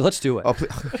 Dude, let's do it. Oh,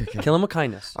 okay. Kill him with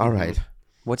kindness. All right.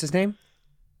 What's his name?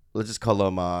 Let's just call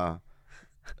him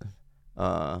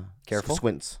Careful.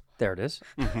 Squints. There it is.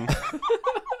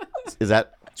 Is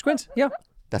that Squints? Yeah.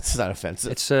 That's not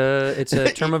offensive. It's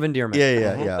a term of endearment.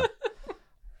 Yeah.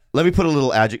 Let me put a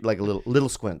little adjective, like a little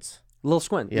Squints. Lil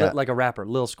Squint. Yeah. Like a rapper.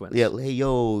 Lil Squints. Yeah. Hey,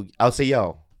 yo. I'll say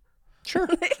yo. Sure.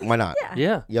 Why not?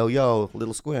 Yeah. Yo,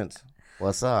 little Squints.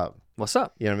 What's up? What's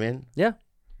up? You know what I mean? Yeah.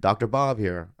 Dr. Bob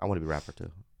here. I want to be a rapper too.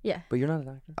 Yeah. But you're not a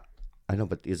doctor. I know,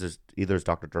 but either is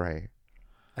Dr. Dre.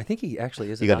 I think he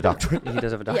actually is. You got a doctorate? He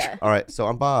does have a doctorate. Yeah. All right, so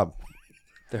I'm Bob.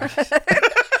 There it is.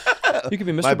 You could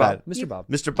be Mr. My Bob. bad. Mr. Bob.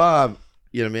 Mr. Bob.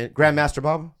 You know what I mean? Grandmaster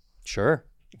Bob. Sure.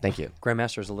 Thank you.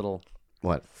 Grandmaster is a little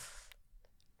What?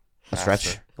 A stretch?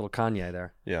 Master. little Kanye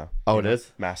there. Yeah. Oh, it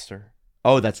is? Master.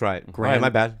 Oh, that's right. Grand- Right, my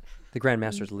bad. The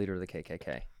Grandmaster is the leader of the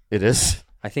KKK. It is?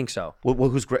 I think so. So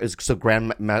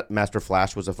Grandmaster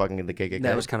Flash was a fucking in the KKK?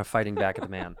 That was kind of fighting back at the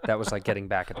man. That was like getting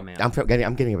back at the man. I'm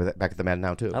getting back at the man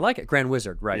now too. I like it. Grand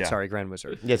Wizard. Right. Yeah. Sorry, Grand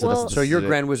Wizard. Yeah, so, Well- that's, So you're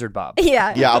Grand Wizard Bob.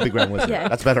 Yeah. Yeah, I'll be Grand Wizard. Yeah.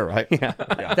 That's better, right? Yeah.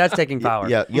 That's taking power.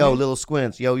 Yeah, yo, little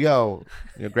Squints. Yo. You know,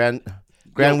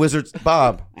 Grand Wizard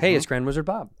Bob. Hey, it's Grand Wizard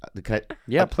Bob. Can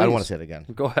Yeah, I don't want please. to say it again.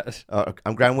 Go ahead.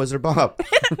 I'm Grand Wizard Bob.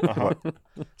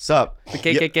 Sup? The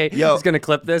KKK Yo, is going to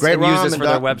clip this great and use this ramen, for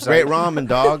their dog. website. Great ramen,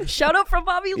 dog. Shout out from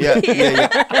Bobby Lee.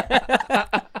 Yeah.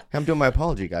 I'm doing my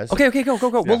apology, guys. Okay, go.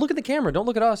 Well, look at the camera. Don't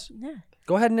look at us. Yeah.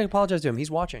 Go ahead and apologize to him.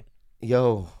 He's watching.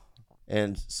 Yo,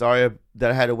 and sorry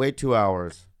that I had to wait 2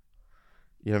 hours.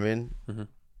 You know what I mean? Mm-hmm.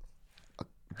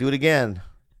 Do it again.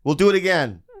 We'll do it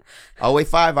again. I'll wait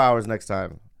 5 hours next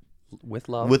time. With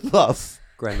love. With love.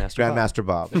 Grandmaster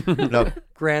Bob. Grandmaster Bob. No,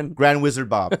 Grand Wizard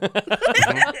Bob.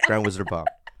 Grand Wizard Bob.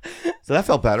 So that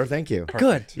felt better. Thank you.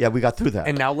 Good. Yeah, we got through that.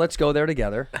 And now let's go there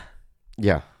together.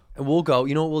 Yeah. And we'll go.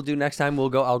 You know what we'll do next time? I'll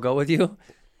go with you.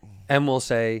 And we'll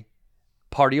say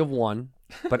party of one,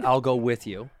 but I'll go with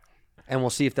you. And we'll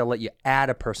see if they'll let you add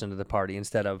a person to the party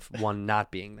instead of one not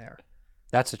being there.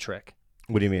 That's a trick.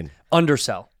 What do you mean?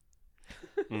 Undersell.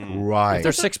 Right. If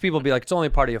there's 6 people, be like, it's only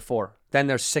a party of 4. Then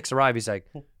there's 6 arrive. He's like,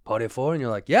 party of 4? And you're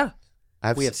like, yeah,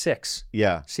 we have 6.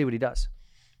 Yeah. See what he does.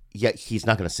 Yeah, he's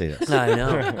not going to say this. I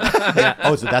know. Yeah.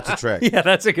 Oh, so that's a trick. Yeah,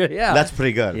 that's a good, yeah. That's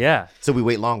pretty good. Yeah. So we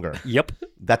wait longer. Yep.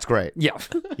 That's great. Yeah.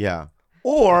 Yeah.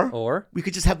 Or Or we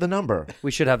could just have the number. we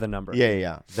should have the number.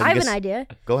 Yeah. Then I have guess- an idea.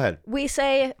 Go ahead. We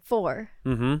say 4.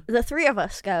 Mm-hmm. The 3 of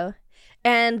us go,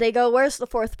 and they go, "Where's the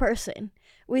 4th person?"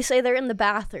 We say they're in the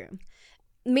bathroom.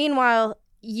 Meanwhile,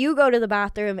 you go to the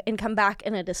bathroom and come back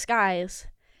in a disguise,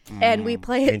 and we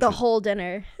play it the whole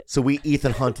dinner. So we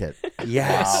Ethan Hunt it.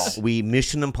 Yes. We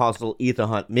Mission Impossible Ethan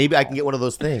Hunt. Maybe I can get one of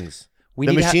those things. We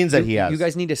the need to machines that he has. You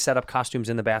guys need to set up costumes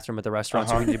in the bathroom at the restaurant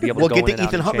so we need to be able We'll to go get in the and out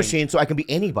Ethan and Hunt change. machine so I can be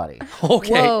anybody.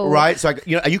 Okay. Whoa. Right? So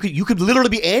you could literally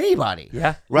be anybody.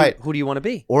 Yeah. Right. Who do you want to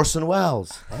be? Orson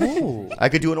Welles. Oh. I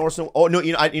could do an Orson. Oh no,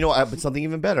 but something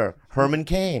even better. Herman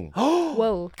Cain.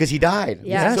 Whoa. Because he died.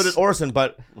 Yes. So did Orson,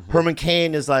 but Herman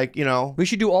Cain is like, We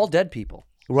should do all dead people.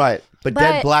 right. But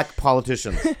dead black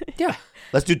politicians. Yeah.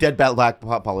 Let's do dead black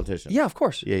politicians. Yeah, of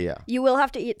course. Yeah. You will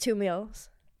have to eat 2 meals.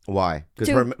 Why? Because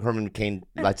Two. Herman Cain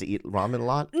likes to eat ramen a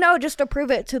lot. No, just to prove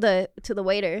it to the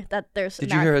waiter that there's. Did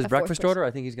you not hear his a 4th breakfast person. order?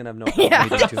 I think he's going to have no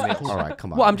problem eating 2 meals. All right,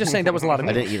 come on. Well, I'm just saying that was a lot of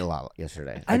I meals. didn't eat a lot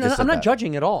yesterday. I'm just said not that.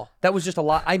 judging at all. That was just a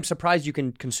lot. I'm surprised you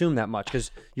can consume that much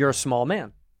because you're a small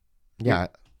man. Yeah,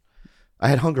 I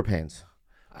had hunger pains.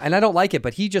 And I don't like it,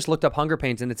 but he just looked up hunger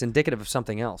pains and it's indicative of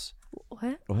something else.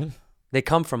 What? What? They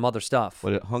come from other stuff.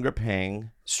 What? Hunger pang.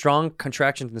 Strong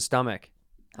contractions in the stomach,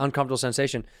 uncomfortable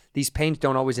sensation. These pains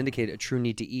don't always indicate a true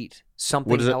need to eat. Something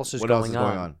What is it? else is What going else is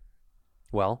going on?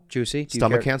 Well, Juicy, do you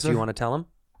Stomach care? cancer? Do you want to tell him?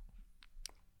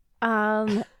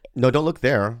 No, don't look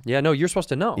there. Yeah, no, you're supposed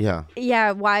to know. Yeah.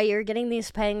 Yeah, why you're getting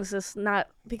these pangs is not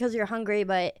because you're hungry,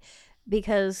 but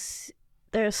because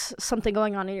there's something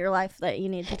going on in your life that you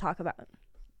need to talk about.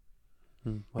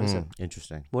 What is it?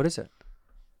 Interesting. What is it?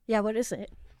 Yeah, what is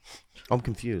it? I'm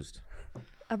confused.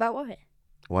 About what?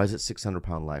 Why is it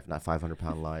 600-pound life, not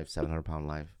 500-pound life, 700-pound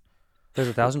life? There's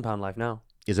a 1,000-pound life now.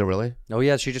 Is it really? Oh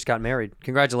yeah, she just got married.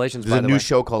 Congratulations, There's by a the new way.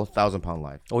 show called 1,000-pound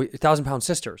life. Oh, 1,000-pound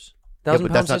sisters. Yeah, 1,000-pound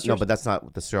but that's sisters. not. No, but that's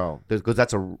not the show. Because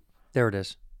that's a There it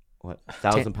is. what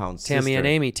 1,000-pound sister. Tammy and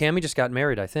Amy. Tammy just got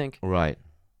married, I think. Right.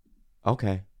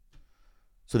 Okay.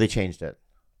 So they changed it.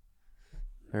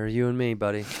 Or you and me,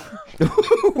 buddy.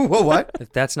 Whoa, what?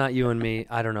 If that's not you and me,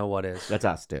 I don't know what is. That's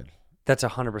us, dude. That's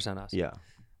 100% us. Yeah.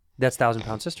 That's 1,000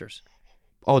 Pound Sisters.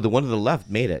 Oh, the one to the left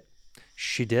made it.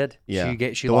 She did. Yeah.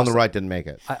 She the one on lost the right didn't make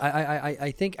it.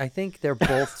 I think they're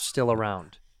both still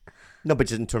around. No, but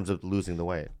just in terms of losing the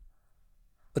weight.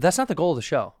 But that's not the goal of the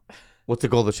show. What's the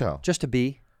goal of the show? Just to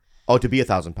be. Oh, to be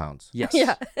 1,000 pounds. Yes.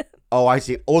 Yeah. Oh, I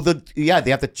see. Oh, they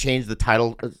have to change the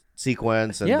title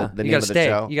sequence and the name of the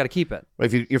show. You got to keep it.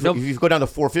 If you go down to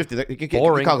 450, you can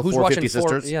Boring. call it Who's 450 watching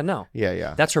Sisters. Yeah, no.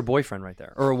 Yeah. That's her boyfriend right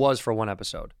there, or it was for one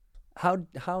episode. How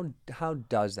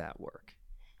does that work?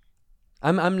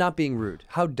 I'm not being rude.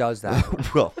 How does that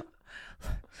work? Well,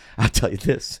 I'll tell you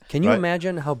this. Can you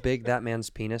imagine how big that man's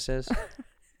penis is?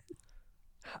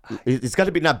 It's got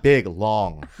to be not big,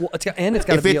 long. Well, it's got to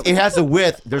if be. It has a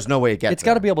width. There's no way it gets. It's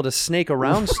got to be able to snake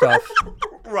around stuff.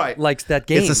 Right. Like that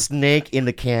game. It's a snake in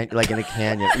the in a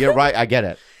canyon. You're right. I get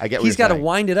it. I get. He's got to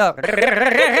wind it up and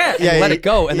let it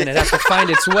go, and then it has to find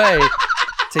its way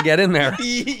to get in there.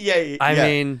 I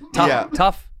mean,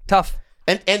 tough.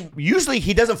 And usually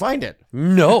he doesn't find it.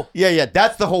 No. Yeah.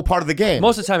 That's the whole part of the game.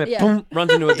 Most of the time, it boom,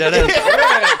 runs into a dead end.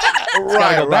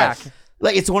 Right. Back.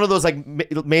 Like it's one of those like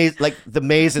maze, like the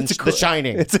maze in The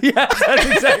Shining. That's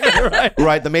exactly right.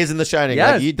 Right, the maze in The Shining.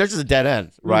 Yes. Like, there's just a dead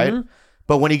end, right? Mm-hmm.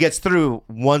 But when he gets through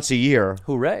once a year,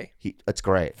 hooray! It's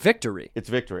great. Victory. It's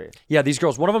victory. Yeah, these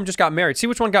girls. One of them just got married. See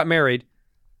which one got married?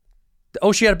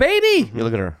 Oh, she had a baby. You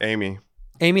look at her. Amy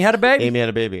Amy had a baby. had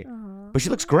a baby. But she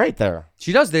looks great there.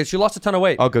 She does. She lost a ton of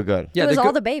weight. Oh, good. Yeah, it was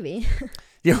all the baby.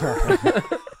 It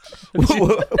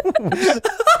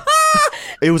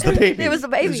was the baby. It was the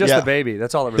baby. It was just the baby.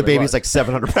 That's all it really The baby's was. like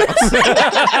 700 pounds.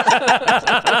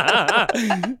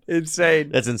 Insane.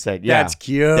 That's insane. Yeah. That's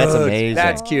cute. That's amazing.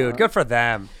 That's cute. Good for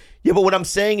them. Yeah, but what I'm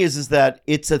saying is that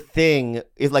it's a thing.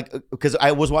 Because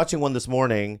I was watching one this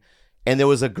morning, and there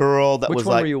was a girl that Which was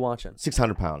one like were you watching?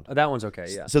 600 pound. That one's okay.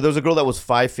 Yeah. So there was a girl that was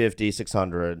 550,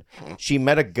 600. She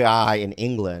met a guy in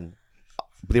England.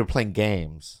 But they were playing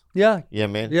games. Yeah. Yeah,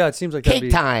 man. Yeah, it seems like Cake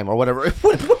time or whatever.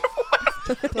 Whatever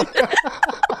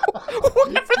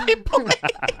they play.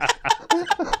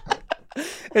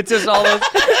 It's just all those.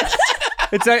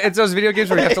 It's those video games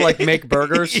where you have to like make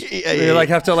burgers. You like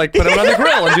have to like put them on the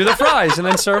grill and do the fries and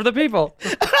then serve the people.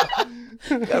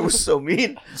 That was so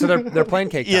mean. So they're playing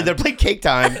cake time. Yeah, they're playing cake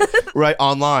time right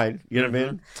online. You know what I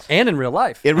mean? And in real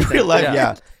life. In real life,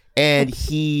 yeah. And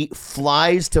he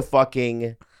flies to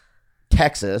fucking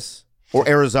Texas or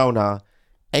Arizona,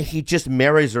 and he just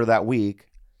marries her that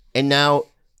week, and now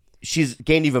she's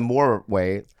gained even more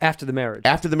weight after the marriage.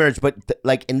 But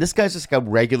and this guy's just like a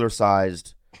regular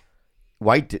sized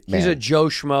white man. He's a Joe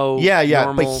Schmo. Yeah,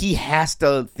 normal. but he has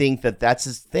to think that that's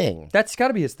his thing. That's got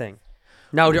to be his thing.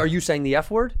 Now, are you saying the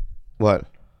F word? What?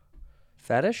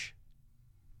 Fetish?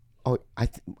 Oh, I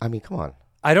mean, come on.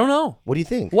 I don't know. What do you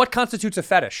think? What constitutes a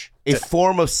fetish? A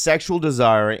form of sexual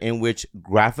desire in which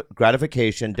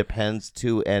gratification depends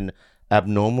to an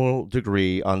abnormal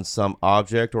degree on some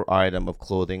object or item of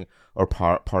clothing or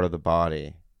part of the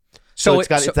body. So it's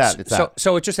that.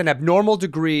 So it's just an abnormal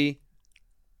degree.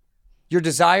 Your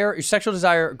sexual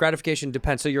desire, gratification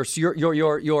depends. So your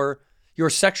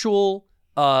sexual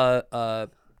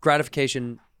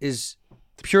gratification is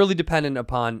purely dependent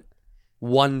upon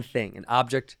one thing, an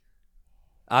object,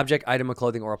 item of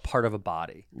clothing, or a part of a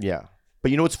body. Yeah.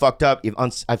 But you know what's fucked up?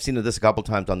 I've seen this a couple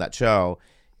times on that show,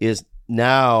 is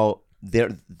now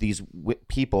these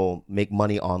people make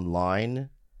money online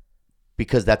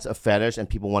because that's a fetish and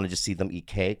people want to just see them eat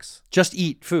cakes. Just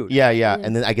eat food. Yeah.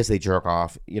 And then I guess they jerk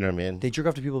off. You know what I mean? They jerk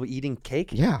off to people eating cake?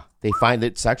 Yeah. They find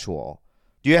it sexual.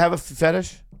 Do you have a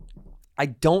fetish? I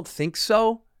don't think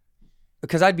so.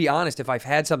 Because I'd be honest, if I've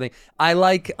had something, I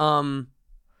like long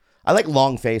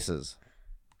faces.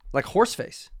 Like horse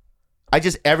face.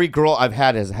 Every girl I've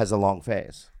had has a long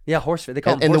face. Yeah, horse face. They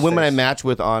call them and horse the women face. I match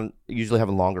with usually have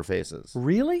longer faces.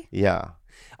 Really? Yeah.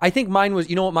 I think mine was.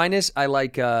 You know what mine is? I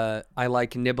like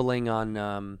nibbling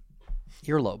on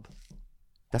earlobe.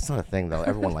 That's not a thing though.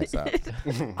 Everyone likes that.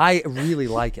 I really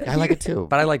like it. I like it too.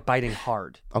 But I like biting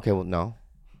hard. Okay, well no.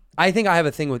 I think I have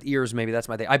a thing with ears. Maybe that's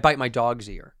my thing. I bite my dog's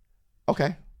ear.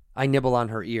 Okay. I nibble on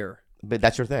her ear. But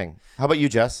that's your thing. How about you,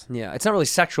 Jess? Yeah, it's not really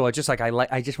sexual. It's just like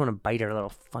I just want to bite her little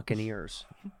fucking ears.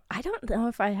 I don't know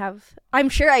if I have. I'm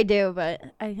sure I do, but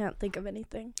I can't think of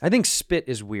anything. I think spit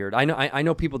is weird. I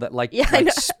know people that like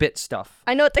spit stuff.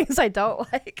 I know things I don't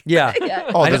like. Yeah.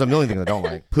 Oh, there's a million things I don't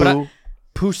like. Poo.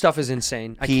 Poo stuff is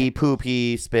insane.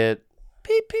 Pee, spit.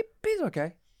 Pee's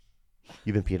okay.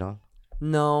 You've been peed on?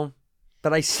 No,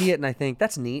 but I see it and I think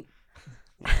that's neat.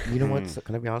 You know what?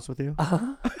 Can I be honest with you?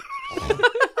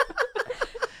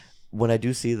 when I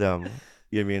do see them,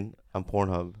 you know what I mean, on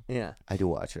Pornhub, Yeah. I do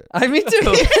watch it. Me too.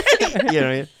 You know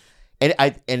what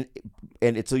I mean?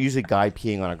 And it's usually a guy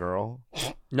peeing on a girl.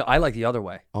 No, I like the other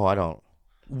way. Oh, I don't.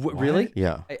 Really?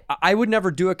 Yeah. I would never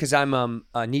do it because I'm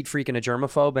a neat freak and a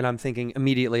germaphobe, and I'm thinking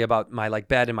immediately about my like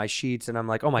bed and my sheets, and I'm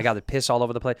like, oh my god, the piss all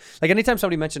over the place. Like anytime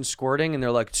somebody mentions squirting, and they're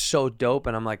like so dope,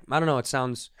 and I'm like, I don't know, it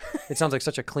sounds like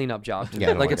such a cleanup job to me.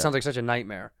 Yeah, Like it sounds like such a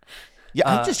nightmare. Yeah,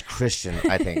 I'm just Christian,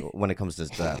 I think, when it comes to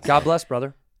that. God bless,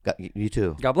 brother. You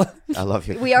too. God bless. I love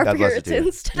you. We are God bless you too.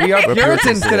 Puritans today. We are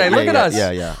Puritans today. Look at us.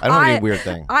 Yeah. I don't have any weird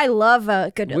thing. I love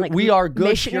a good like We are good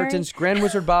missionary. Puritans. Grand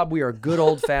Wizard Bob, we are good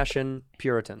old-fashioned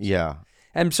Puritans. Yeah.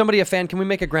 And somebody, a fan, can we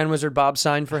make a Grand Wizard Bob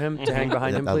sign for him to hang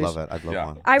behind him, I please? love it. I'd love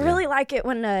one. I really like it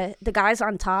when the guy's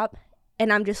on top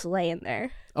and I'm just laying there.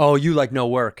 Oh, you like no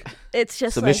work. It's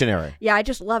just It's a like, missionary. Yeah, I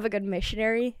just love a good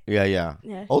missionary. Yeah.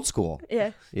 Old school.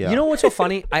 Yeah. Yeah. You know what's so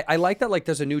funny? I like that like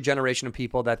there's a new generation of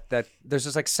people that there's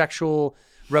this like sexual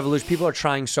revolution. People are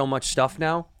trying so much stuff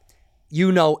now.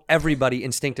 You know, everybody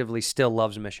instinctively still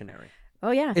loves missionary.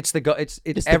 Oh yeah. It's the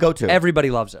the go-to. Everybody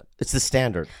loves it. It's the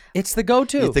standard. It's the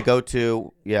go-to. It's the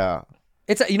go-to. Yeah.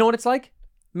 It's you know what it's like?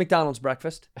 McDonald's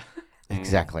breakfast.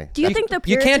 Exactly. Do you think the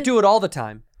You can't do it all the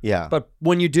time. Yeah. But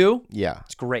when you do, yeah,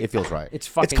 it's great. It feels right. It's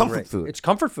fucking comfort great. food. It's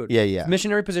comfort food. Yeah.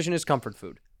 Missionary position is comfort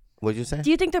food. What'd you say?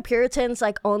 Do you think the Puritans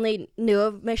like only knew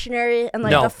of missionary and like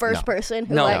No. the first person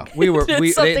who No, like we were did they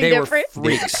something were different?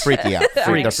 freaks. Freaky out. They're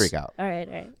Freaks. freak out. All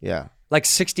right. Yeah. Like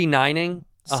 69ing,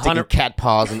 Sticking cat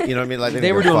paws and you know what I mean? Like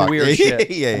They were doing weird shit.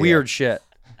 yeah. Weird shit.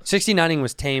 69ing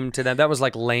was tame to them. That was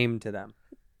like lame to them.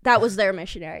 That was their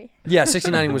missionary. Yeah,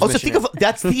 69ing was Oh, so think missionary. of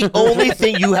that's the only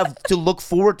thing you have to look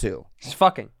forward to. It's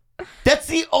fucking. That's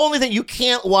the only thing you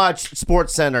can't watch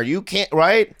Sports Center. You can't,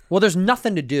 right? Well, there's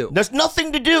nothing to do. There's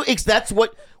nothing to do. That's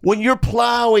what when you're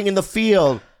plowing in the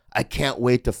field. I can't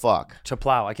wait to fuck. To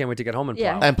plow. I can't wait to get home and plow.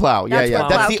 Yeah. And plow. That's Yeah. where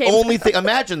That's plow the came only from. thing.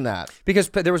 Imagine that. Because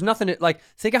there was nothing to, like,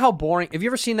 think of how boring. Have you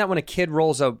ever seen that when a kid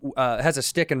rolls has a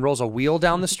stick and rolls a wheel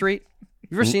down the street?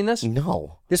 You ever seen this?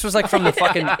 No. This was like from the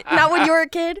fucking. Not when you were a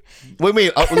kid.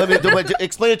 Wait. Let me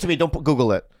explain it to me. Don't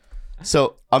Google it.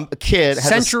 So a kid has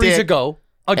Centuries a stick, ago,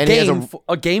 and he has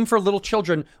a game for little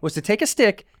children was to take a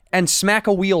stick and smack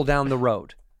a wheel down the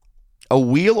road. a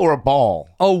wheel or a ball.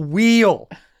 A wheel.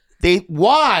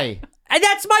 Why? And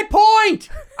that's my point.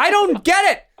 I don't get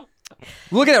it.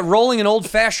 Look at it, rolling an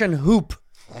old-fashioned hoop.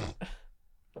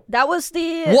 That was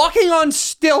the Walking on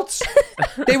stilts.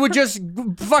 They would just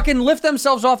fucking lift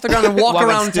themselves off the ground and walk Walk on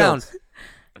around town. stilts.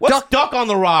 What's duck on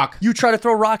the rock? You try to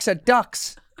throw rocks at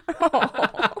ducks.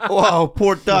 Whoa,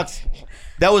 poor ducks.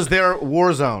 That was their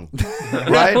war zone,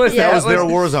 right? That was their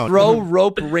war zone. Throw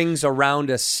rope rings around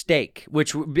a stake,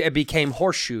 which became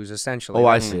horseshoes, essentially. Oh,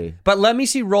 I see. But let me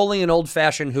see rolling an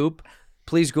old-fashioned hoop.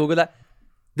 Please Google that.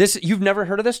 You've never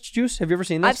heard of this, Juice? Have you ever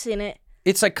seen this? I've seen it.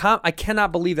 It's like, I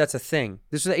cannot believe that's a thing.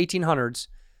 This is the 1800s.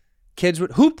 Kids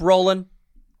would hoop rolling.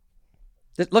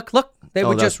 Look. They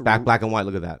would that's just black and white.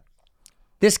 Look at that.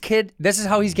 This kid. This is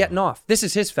how he's getting off. This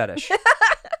is his fetish.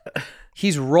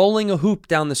 He's rolling a hoop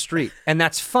down the street, and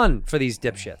that's fun for these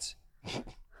dipshits.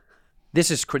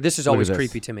 This is always this.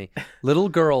 creepy to me. Little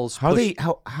girls. How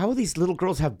these little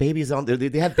girls have babies on?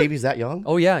 They have babies that young?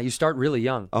 Oh yeah, you start really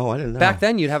young. Oh, I didn't know. Back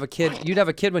then, you'd have a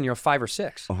kid when you're 5 or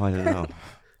 6. Oh, I didn't know.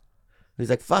 He's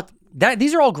like, fuck.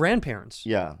 These are all grandparents.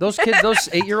 Yeah. Those kids, those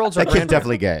 8-year-olds are That kid's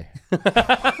grandparents. definitely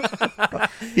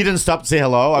gay. He didn't stop to say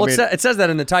hello. Well, it says that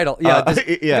in the title. Yeah. Look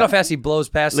yeah. at how fast he blows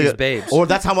past these babes. Or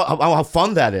that's how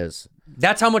fun that is.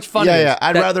 That's how much fun it is. Yeah.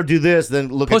 I'd rather do this than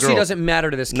look at Pussy girls. doesn't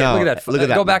matter to this kid. No, Look at that. Look at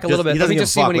that. Go back a little bit. Let me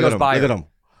just see when he goes by. Look her. at him.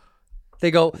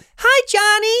 They go, "Hi,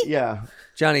 Johnny." Yeah.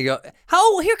 Johnny go,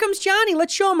 "Oh, here comes Johnny.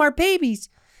 Let's show him our babies.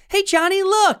 Hey, Johnny,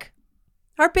 look,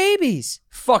 our babies."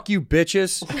 Fuck you,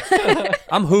 bitches.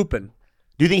 I'm hooping.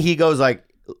 Do you think he goes like?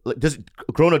 Does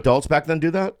grown adults back then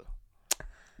do that?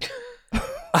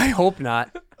 I hope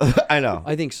not. I know.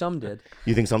 I think some did.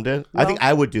 You think some did? Well, I think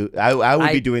I would do. I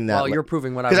would be doing that. Well, you're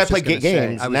proving what I was because I just play gonna say.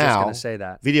 games I was now. just going to say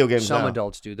that. Video games Some now.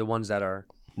 adults do. The ones that are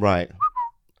Right.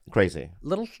 Crazy.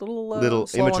 little slow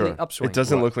immature. on the upswing. It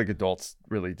doesn't look like adults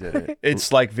really did it.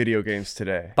 It's like video games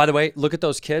today. By the way, look at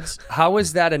those kids. How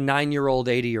is that a 9-year-old,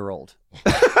 80-year-old?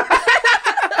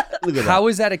 Look at How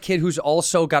is that a kid who's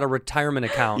also got a retirement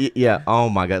account? Yeah. Oh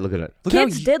my God. Look at it. Look how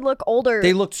Kids did look older.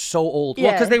 they looked so old. Well,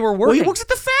 Yeah. because they were Well, working. he works at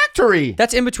the factory.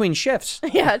 That's in between shifts.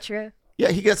 Yeah, true. Yeah,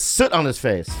 he gets soot on his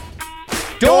face.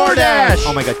 DoorDash!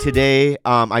 Oh my God! Today,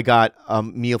 I got a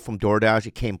meal from DoorDash.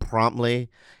 It came promptly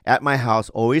at my house,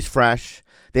 always fresh.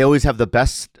 They always have the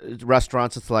best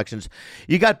restaurants and selections.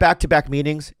 You got back-to-back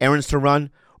meetings, errands to run.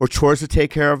 or chores to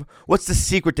take care of? What's the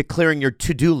secret to clearing your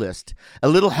to-do list? A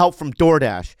little help from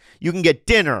DoorDash. You can get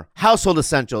dinner, household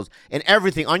essentials, and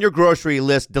everything on your grocery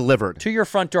list delivered to your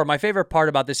front door. My favorite part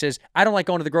about this is I don't like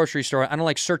going to the grocery store. I don't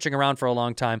like searching around for a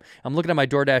long time. I'm looking at my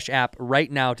DoorDash app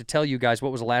right now to tell you guys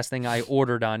what was the last thing I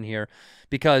ordered on here.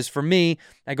 Because for me,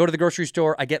 I go to the grocery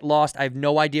store, I get lost, I have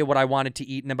no idea what I wanted to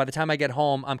eat, and then by the time I get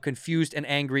home, I'm confused and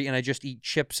angry, and I just eat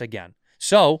chips again.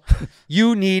 So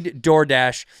you need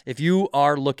DoorDash if you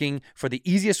are looking for the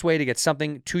easiest way to get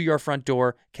something to your front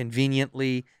door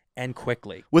conveniently and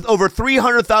quickly. With over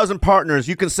 300,000 partners,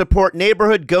 you can support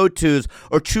neighborhood go-tos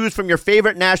or choose from your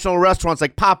favorite national restaurants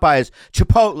like Popeyes,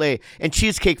 Chipotle, and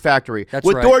Cheesecake Factory. That's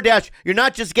With right. DoorDash, you're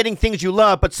not just getting things you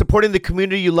love, but supporting the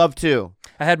community you love too.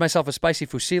 I had myself a spicy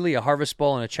fusilli, a harvest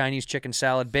bowl, and a Chinese chicken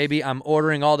salad. Baby, I'm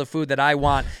ordering all the food that I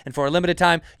want. And for a limited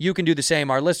time, you can do the same.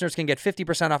 Our listeners can get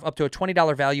 50% off up to a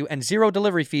 $20 value and 0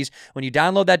 delivery fees when you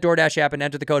download that DoorDash app and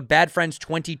enter the code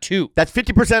BADFRIENDS22. That's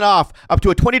 50% off up to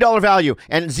a $20 value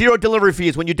and 0 delivery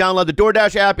fees when you download the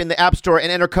DoorDash app in the App Store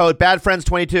and enter code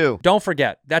BADFRIENDS22. Don't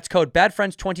forget, that's code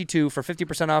BADFRIENDS22 for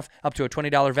 50% off up to a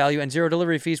 $20 value and 0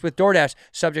 delivery fees with DoorDash.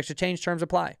 Subject to change, terms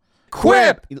apply.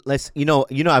 Quip! You know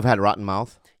I've had rotten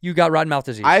mouth. You got rotten mouth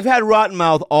disease. I've had rotten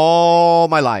mouth all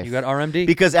my life. You got RMD?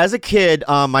 Because as a kid,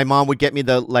 my mom would get me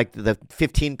the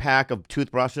 15-pack of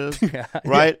toothbrushes,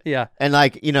 right? Yeah. And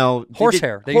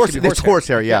horsehair.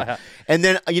 Horsehair, yeah. And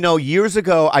then years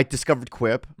ago, I discovered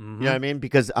Quip. You know what I mean?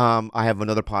 Because I have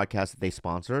another podcast that they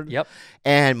sponsored. Yep.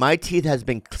 And my teeth has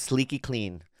been sleeky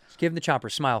clean. Give him the chopper.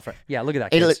 Smile. Yeah, look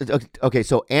at that, kids. Okay,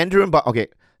 so Andrew and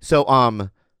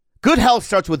good health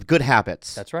starts with good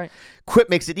habits. That's right. Quip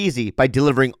makes it easy by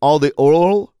delivering all the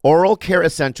oral care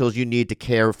essentials you need to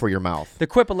care for your mouth. The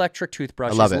Quip electric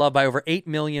toothbrush is loved by over 8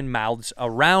 million mouths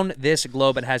around this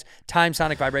globe and has time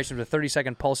sonic vibrations with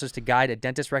 30-second pulses to guide a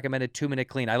dentist-recommended 2-minute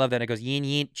clean. I love that. It goes yin,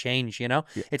 yin, change, you know?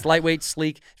 Yeah. It's lightweight,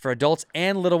 sleek for adults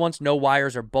and little ones. No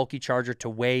wires or bulky charger to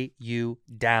weigh you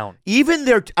down. Even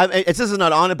this is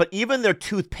not on it, but even their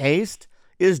toothpaste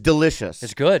is delicious.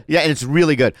 It's good. Yeah, and it's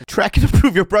really good. Track and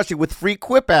improve your brushing with free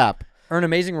Quip app. Earn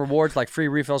amazing rewards like free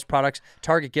refills, products,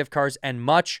 Target gift cards, and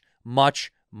much,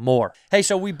 much more. Hey,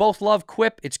 so we both love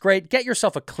Quip. It's great. Get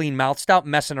yourself a clean mouth. Stop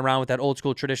messing around with that old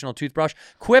school traditional toothbrush.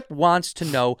 Quip wants to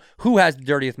know who has the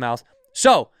dirtiest mouth.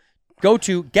 So go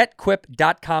to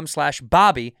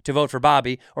getquip.com/Bobby to vote for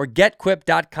Bobby or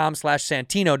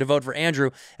getquip.com/Santino to vote for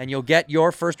Andrew, and you'll get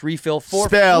your first refill for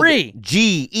free.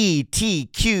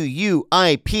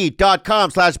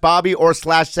 GETQUIP.com/Bobby or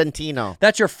 /Santino.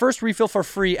 That's your first refill for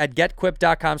free at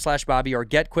getquip.com/Bobby or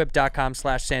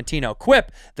getquip.com/Santino.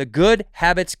 Quip, the good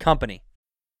habits company.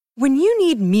 When you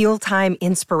need mealtime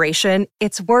inspiration,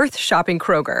 it's worth shopping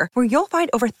Kroger, where you'll find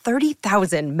over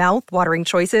 30,000 mouth-watering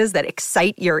choices that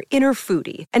excite your inner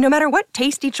foodie. And no matter what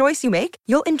tasty choice you make,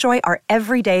 you'll enjoy our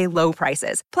everyday low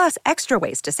prices, plus extra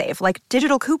ways to save, like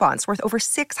digital coupons worth over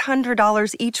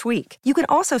 $600 each week. You can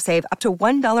also save up to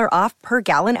 $1 off per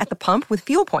gallon at the pump with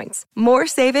fuel points. More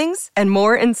savings and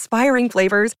more inspiring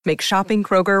flavors make shopping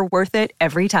Kroger worth it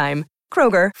every time.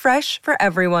 Kroger, fresh for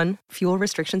everyone. Fuel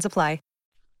restrictions apply.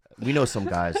 We know some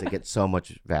guys that get so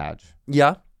much vag.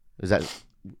 Yeah. Is that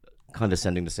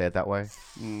condescending to say it that way?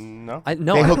 No.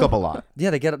 They hook up a lot.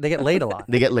 Yeah, they get laid a lot.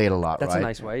 They get laid a lot, That's right? a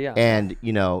nice way, yeah. And,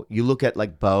 you look at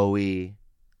like Bowie,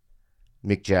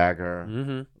 Mick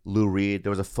Jagger, Lou Reed.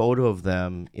 There was a photo of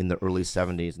them in the early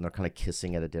 70s, and they're kind of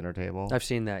kissing at a dinner table. I've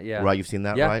seen that, yeah. Right, you've seen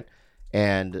that, yeah. right?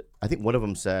 And I think one of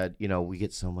them said, we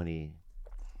get so many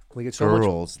much,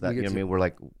 girls that, we're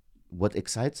like, what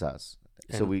excites us?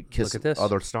 So we kiss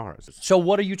other stars. So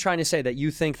what are you trying to say? That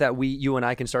you think that you and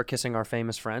I can start kissing our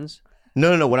famous friends?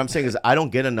 No. What I'm saying is I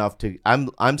don't get enough to.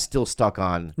 I'm still stuck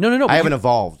on. No. I haven't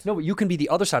evolved. No, but you can be the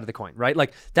other side of the coin, right?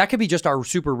 Like that could be just our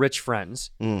super rich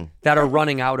friends that are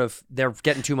running out of. They're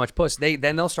getting too much puss. Then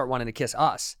they'll start wanting to kiss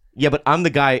us. Yeah, but I'm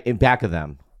the guy in back of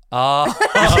them. Yeah.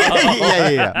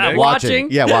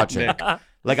 Watching. Yeah, watching.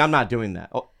 Like I'm not doing that.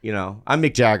 Oh, I'm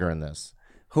Mick Jagger in this.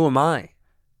 Who am I?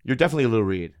 You're definitely Lou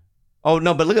Reed. Oh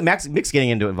no, but look at Mick's getting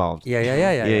involved.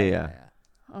 Yeah.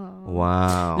 Oh.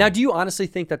 Wow. Now, do you honestly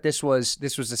think that this was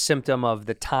a symptom of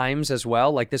the times as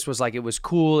well? Like this was like it was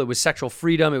cool. It was sexual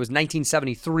freedom. It was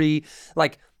 1973.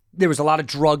 Like there was a lot of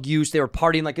drug use. They were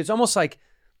partying. Like it's almost like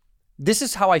this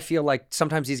is how I feel like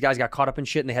sometimes these guys got caught up in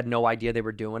shit and they had no idea they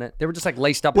were doing it. They were just like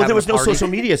laced up. Well, there was no social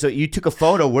media, so you took a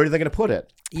photo. Where are they going to put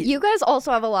it? You guys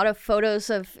also have a lot of photos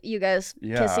of you guys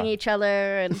kissing each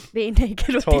other and being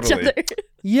naked with each other.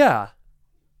 Yeah.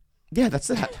 Yeah, that's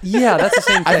that. Yeah, that's the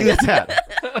same thing. I think that's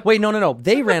that. Wait, no.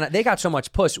 They got so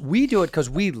much puss. We do it because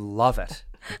we love it.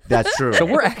 That's true. So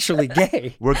we're actually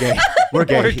gay. We're gay. We're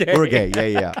gay. We're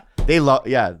gay. Yeah. They love.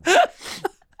 Yeah.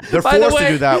 They're By the forced way,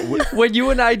 to do that. when you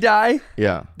and I die,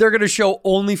 Yeah. they're going to show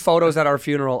only photos at our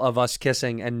funeral of us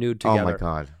kissing and nude together. Oh my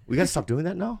God. We gotta stop doing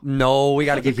that now. No, we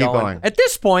got to keep Keep going. going. At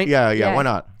this point, Yeah. Why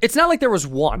not? it's not like there was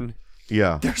one.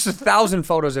 Yeah. There's 1,000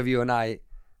 photos of you and I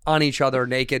on each other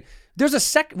naked. There's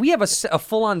we have a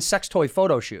full-on sex toy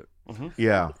photo shoot.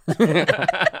 Yeah.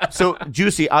 So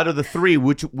Juicy, out of the three,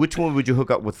 which one would you hook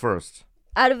up with first?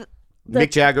 Out of Mick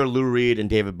Jagger, Lou Reed, and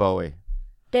David Bowie.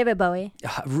 David Bowie.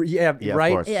 Yeah, of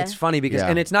right. course. Yeah. It's funny because, Yeah.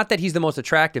 and it's not that he's the most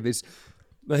attractive. He's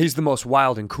the most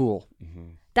wild and cool.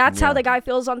 That's how the guy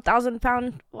feels on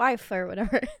 1,000-pound wife or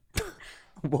whatever.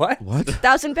 What?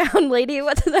 1,000-pound lady.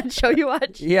 What did that show you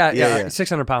watch? Yeah. Yeah.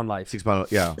 600-pound life. 6 pound.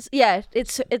 Yeah. Yeah,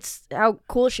 it's how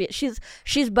cool she is.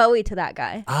 She's Bowie to that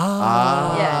guy.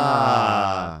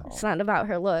 Ah. It's not about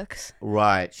her looks.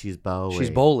 Right. She's Bowie. She's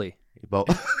Bowley. Or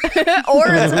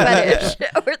it's a fetish.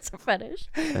 Or it's a fetish.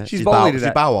 She's Bowley to She's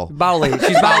that. Bowel. Bowley.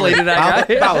 She's Bowley to that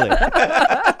guy. Bowley.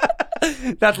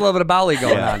 That's a little bit of Bowley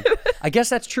going Yeah. on. I guess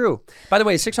that's true. By the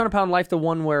way, 600-pound life, the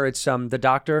one where it's the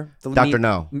doctor. Dr.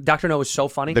 No. Dr. No is so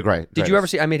funny. The great. Did you ever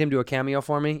see? I made him do a cameo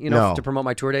for me, No. to promote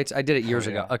my tour dates. I did it years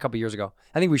ago, a couple years ago.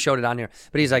 I think we showed it on here.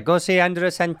 But he's like, go see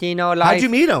Andres Santino live. How'd you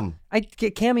meet him? I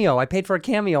get cameo. I paid for a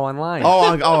cameo online. Oh,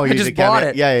 I you just did bought cameo.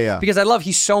 it. Yeah. Because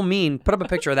he's so mean. Put up a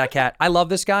picture of that cat. I love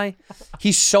this guy.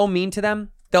 He's so mean to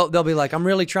them. They'll be like, I'm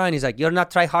really trying. He's like, you're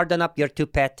not try hard enough. You're too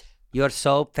pet. You're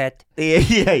so fat.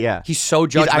 Yeah. He's so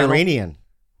judgmental. He's Iranian.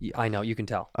 I know, you can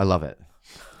tell. I love it.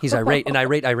 He's irate, an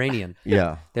irate Iranian.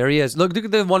 Yeah. There he is. Look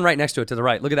at the one right next to it, to the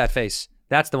right. Look at that face.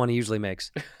 That's the one he usually makes.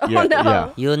 Yeah.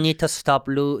 Yeah. You need to stop,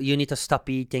 Lou. You need to stop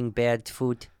eating bad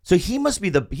food. So he must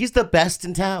be he's the best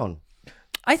in town.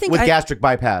 I think with gastric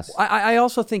bypass. I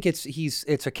also think it's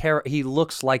a character. He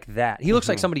looks like that. He looks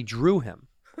like somebody drew him.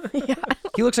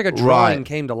 He looks like a drawing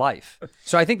came to life.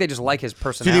 So I think they just like his Do you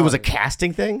personality. think it was a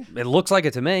casting thing? It looks like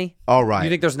it to me. All right. You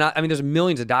think there's not? I mean, there's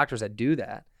millions of doctors that do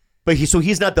that. But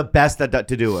he's not the best to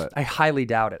do it. I highly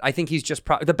doubt it. I think he's just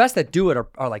the best that do it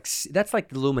are like that's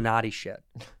like Illuminati shit.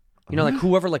 You know, like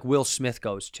whoever like Will Smith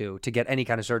goes to get any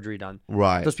kind of surgery done.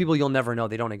 Right. Those people you'll never know.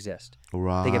 They don't exist.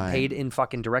 Right. They get paid in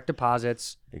fucking direct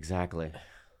deposits. Exactly.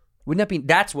 Wouldn't that be?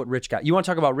 That's what rich guys. You want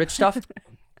to talk about rich stuff?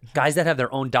 Guys that have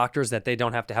their own doctors that they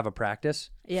don't have to have a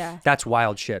practice. Yeah. That's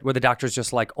wild shit. Where the doctors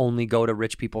just like only go to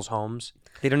rich people's homes.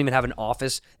 They don't even have an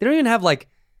office. They don't even have like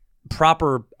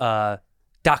proper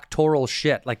doctoral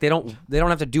shit. Like they don't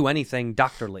have to do anything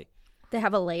doctorly. They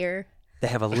have a layer. They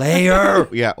have a layer.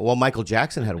 Yeah. Well, Michael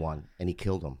Jackson had one, and he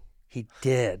killed him. He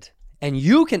did. And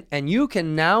you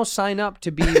can now sign up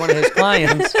to be one of his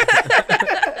clients.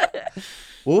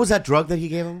 What was that drug that he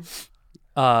gave him?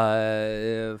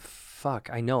 Fuck,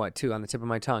 I know it too on the tip of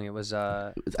my tongue. It was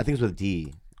I think it's with a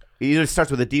D. It either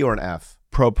starts with a D or an F.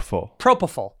 Propofol.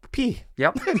 Propofol. P.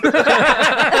 Yep.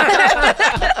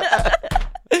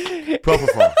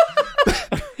 Propofol.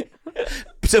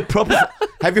 So propofol.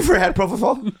 Have you ever had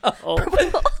propofol? No.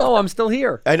 Oh, I'm still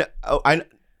here. I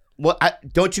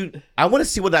want to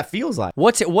see what that feels like.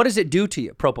 What does it do to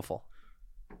you? Propofol.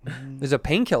 It's a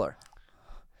painkiller.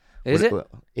 Is it?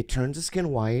 It turns the skin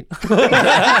white.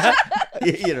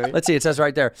 Let's see. It says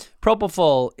right there.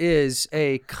 Propofol is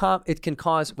it can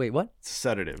cause. Wait, what? It's a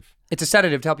sedative. It's a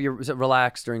sedative to help you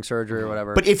relax during surgery or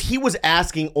whatever. But if he was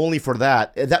asking only for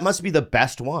that, that must be the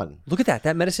best one. Look at that.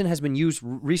 That medicine has been used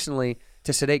recently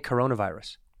to sedate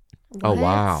coronavirus. Oh,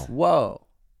 wow. Whoa.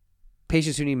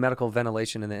 Patients who need medical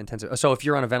ventilation in the intensive. So if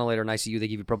you're on a ventilator in ICU, they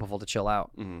give you propofol to chill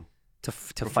out. Mm-hmm. To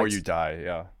Before fight. you die,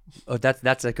 yeah. Oh,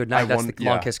 that's a good night. That's the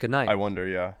long kiss good night. I wonder,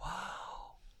 yeah.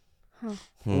 Wow.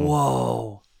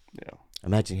 Whoa. Yeah.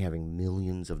 Imagine having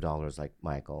millions of dollars like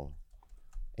Michael.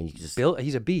 And you can just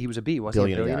he's a B. He was a B, wasn't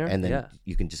he? Billionaire. And then yeah.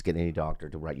 you can just get any doctor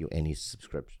to write you any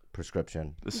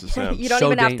prescription. This is him. You don't So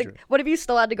even have dangerous. to. What if you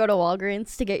still had to go to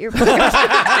Walgreens to get your prescription?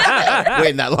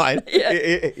 Wait in that line.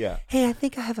 Yeah. Hey, I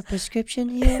think I have a prescription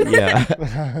here.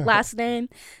 Yeah. Last name.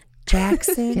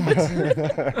 Jackson. What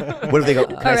if they go,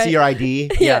 can I see your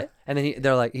ID? Yeah. And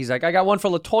then he's like, I got one for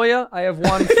LaToya. I have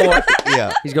one for.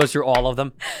 Yeah. He goes through all of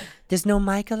them. There's no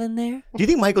Michael in there? Do you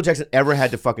think Michael Jackson ever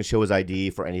had to fucking show his ID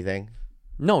for anything?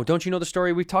 No, don't you know the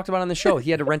story we've talked about on the show?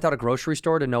 He had to rent out a grocery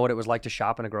store to know what it was like to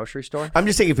shop in a grocery store. I'm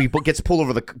just saying, if he gets pulled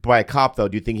over by a cop, though,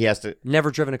 do you think he has to?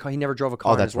 Never driven a car. He never drove a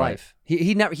car in that's his life.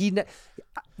 He never.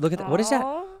 Look at that. What is that?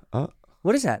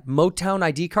 What is that? Motown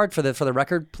ID card for the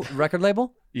record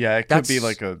label? Yeah, it could be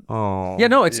like a. Oh. Yeah,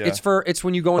 no, it's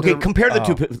when you go into. Okay, compare the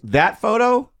two. That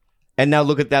photo, and now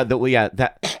look at that.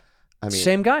 I mean,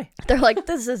 same guy. They're like,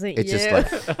 this isn't it's you.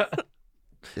 just like.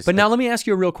 But now let me ask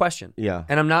you a real question. Yeah.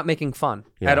 And I'm not making fun.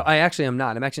 Yeah. I actually am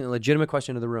not. I'm actually a legitimate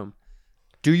question to the room.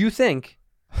 Do you think...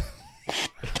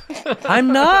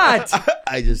 I'm not.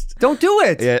 I just... Don't do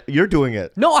it. Yeah, you're doing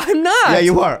it. No, I'm not. Yeah,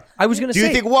 you are. I was going to say... Do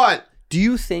you think what? Do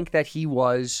you think that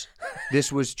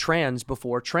this was trans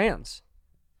before trans?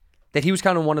 That he was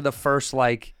kind of one of the first,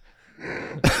 like...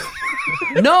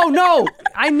 No.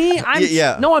 I mean,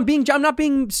 I'm not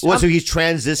being... What, so he's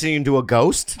transitioning into a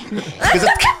ghost?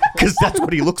 Because that's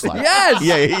what he looks like. Yes.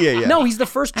 Yeah. No, he's the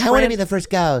first I want to be the first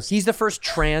ghost. He's the first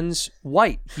trans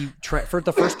white. For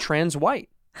the first trans white.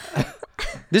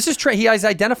 This is he is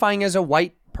identifying as a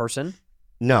white person.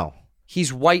 No.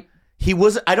 He's white.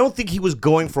 I don't think he was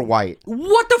going for white.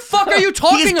 What the fuck are you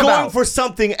talking about? He's going for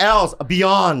something else,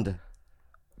 beyond.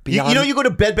 You know, you go to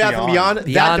Bed Bath & Beyond,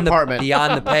 that department.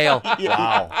 Beyond the Pale.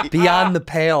 Wow. Beyond the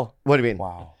Pale. What do you mean?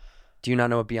 Wow. Do you not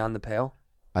know what Beyond the Pale?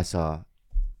 I saw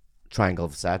Triangle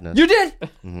of Sadness. You did?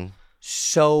 Mm-hmm.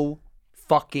 So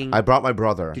fucking... I brought my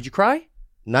brother. Did you cry?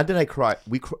 Not did I cry.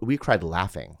 We cried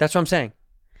laughing. That's what I'm saying.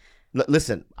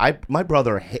 Listen, my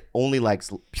brother only likes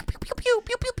pew, pew, pew, pew,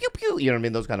 pew, pew, pew, pew. You know what I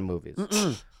mean? Those kind of movies.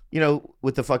 You know,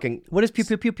 with the fucking... What is pew,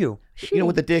 pew, pew, pew? You know,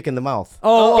 with the dick in the mouth.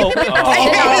 Oh.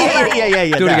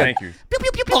 Yeah. Do it again. Thank you. Pew,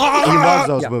 pew, pew, pew. He loves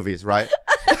those movies, right?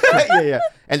 Yeah.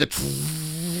 And the...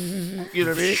 You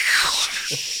know what I mean?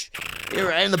 You're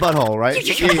right in the butthole, right?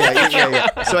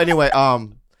 Yeah. So anyway,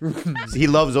 he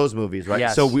loves those movies, right?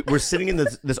 Yes. So we're sitting in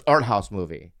this art house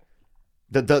movie.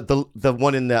 The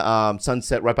one in the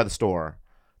Sunset right by the store.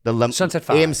 Sunset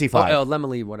 5. AMC 5. Oh,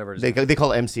 Lemony, whatever it is. They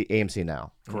call it AMC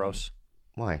now. Gross.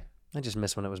 Why? I just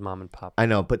miss when it was mom and pop. I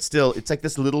know, but still, it's like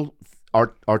this little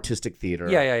artistic theater.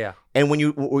 Yeah. And when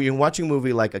you're watching a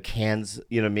movie like a Cannes,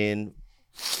 you know what I mean,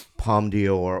 Palme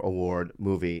d'Or award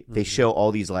movie, they show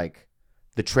all these like,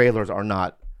 the trailers are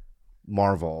not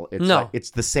Marvel. It's No. like,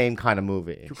 it's the same kind of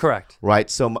movie. Correct. Right?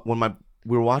 So when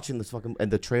we were watching this fucking,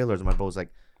 and the trailers, and my bro was like,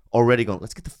 already going,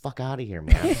 let's get the fuck out of here,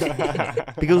 man.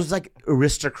 Because it was like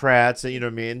aristocrats, you know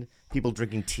what I mean? People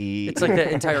drinking tea. It's like the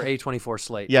entire A24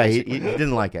 slate. Yeah, he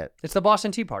didn't like it. It's the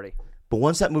Boston Tea Party. But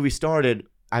once that movie started,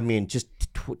 I mean, just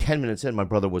 10 minutes in, my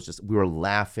brother was we were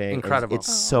laughing. Incredible.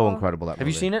 It's so incredible, that movie. Have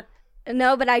you seen it?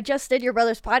 No, but I just did your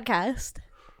brother's podcast.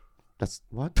 That's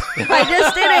what? I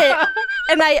just did it.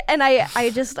 And I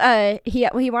just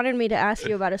he wanted me to ask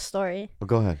you about a story. Well,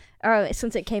 go ahead.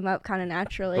 Since it came up kind of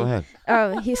naturally. Go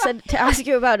ahead. He said to ask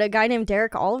you about a guy named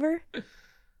Derek Oliver.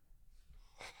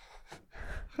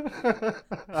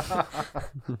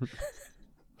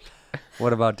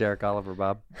 What about Derek Oliver,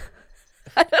 Bob?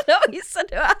 I don't know. He said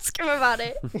to ask him about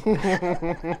it.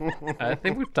 I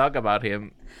think we've talked about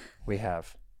him. We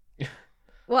have.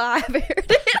 Well, I've heard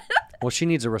it. Well, she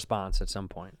needs a response at some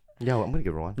point. Yeah, well, I'm going to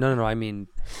give her one. No. I mean...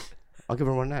 I'll give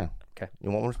her one now. Okay. You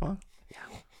want one response? Yeah.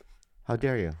 How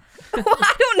dare you? Well,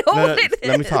 I don't know what it is.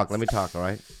 Let me talk, all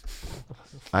right?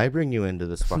 I bring you into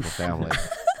this fucking family,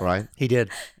 all right? He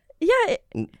did. Yeah.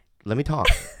 Let me talk.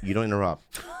 You don't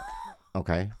interrupt.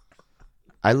 Okay?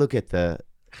 I look at the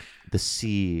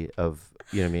sea of,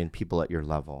 you know what I mean, people at your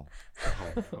level.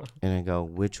 And I go,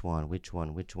 which one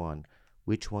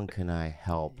can I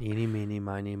help? Eeny, meeny,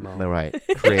 miny, mo. Right.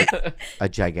 Create a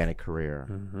gigantic career.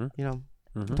 Mm-hmm. You know,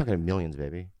 I'm talking millions,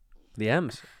 baby. The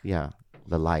M's. Yeah.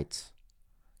 The lights.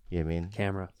 You know what I mean?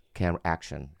 Camera.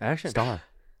 Action. Star.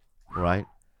 Right?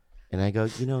 And I go,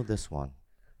 this one.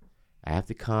 I have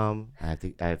to come. I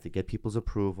have to get people's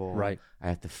approval. Right. I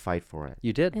have to fight for it.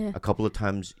 You did. Yeah. A couple of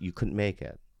times you couldn't make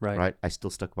it. Right. I still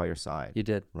stuck by your side. You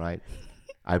did. Right.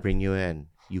 I bring you in.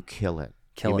 You kill it.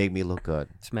 You make me look good.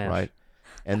 Smash. Right.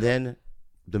 And then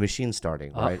the machine's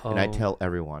starting. Right. And I Uh-oh. tell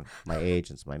everyone, my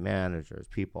agents, my managers,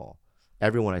 people,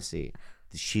 everyone I see,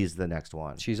 she's the next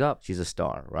one. She's up. She's a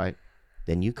star. Right.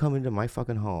 Then you come into my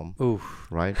fucking home. Oof.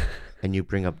 Right. And you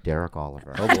bring up Derek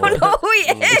Oliver. I don't know who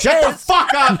he is. Shut the fuck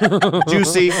up,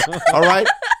 Juicy. All right?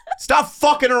 Stop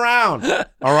fucking around.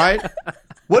 All right?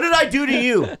 What did I do to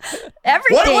you?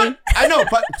 Everything. What? I know,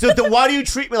 but so then why do you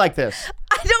treat me like this?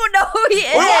 I don't know who he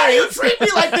is. Why do you treat me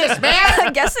like this, man?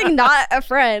 I'm guessing not a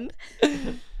friend.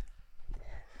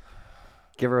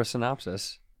 Give her a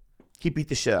synopsis. He beat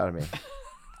the shit out of me.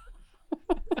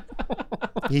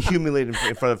 He humiliated me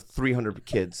in front of 300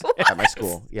 kids at my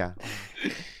school. Yeah.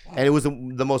 And it was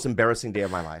the most embarrassing day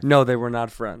of my life. No, they were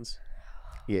not friends.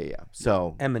 Yeah.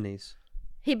 So. Enemies.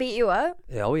 He beat you up?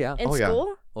 Oh, yeah. In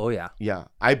school? Oh, yeah. Yeah.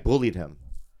 I bullied him.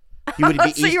 He would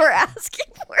be So you were asking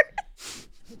for it?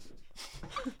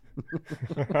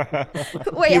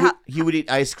 Wait, he would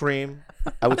eat ice cream.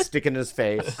 I would stick it in his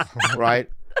face, right?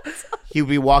 He would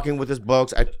be walking with his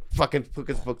books. fucking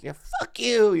books. Yeah, fuck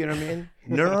you. You know what I mean?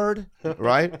 Nerd,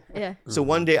 right? Yeah. So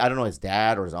one day, I don't know, his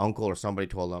dad or his uncle or somebody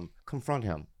told him, confront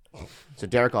him. So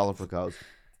Derek Oliver goes,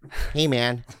 hey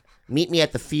man, meet me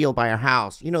at the field by our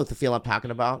house. You know the field I'm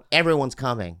talking about? Everyone's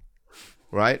coming.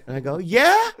 Right? And I go,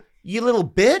 yeah? You little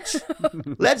bitch.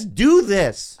 Let's do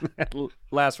this.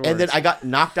 Last words. And then I got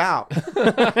knocked out. Oh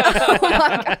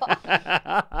my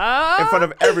God. In front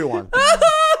of everyone.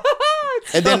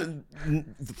 And then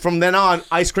from then on,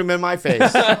 ice cream in my face.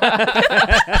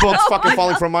 Books fucking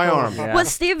falling from my arm. Yeah. Was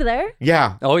Steve there?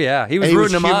 Yeah. Oh, yeah. He was And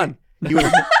rooting him on.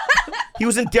 He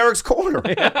was in Derek's corner.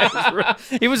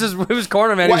 He was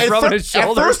corner man. He was rubbing his At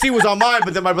shoulder. first he was on mine,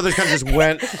 but then my brothers kind of just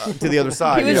went to the other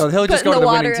side. You know, he'll just go to the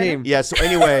winning team. Yeah, so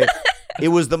anyway, it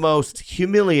was the most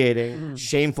humiliating,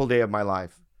 shameful day of my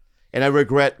life. And I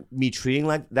regret me treating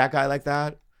that guy like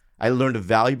that. I learned a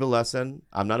valuable lesson.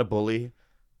 I'm not a bully.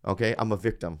 Okay? I'm a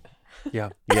victim. Yeah.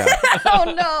 Yeah. Oh,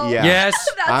 no. Yeah. Yes.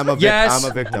 I'm a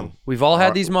victim. We've all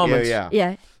had these moments.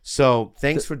 Yeah. So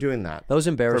thanks for doing that. Those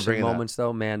embarrassing moments,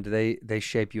 though, man, they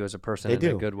shape you as a person in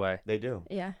a good way. They do.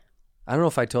 Yeah. I don't know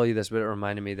if I told you this, but it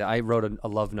reminded me that I wrote a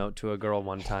love note to a girl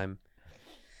one time.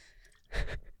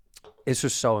 It's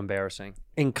just so embarrassing.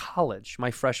 In college,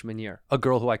 my freshman year, a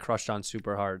girl who I crushed on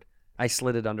super hard, I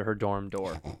slid it under her dorm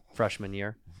door freshman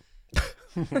year.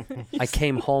 I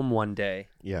came home one day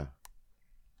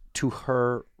to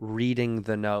her reading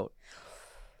the note.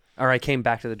 Or I came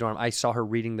back to the dorm. I saw her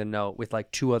reading the note with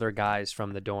like 2 other guys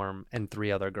from the dorm and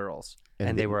 3 other girls.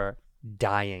 And they were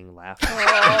dying laughing.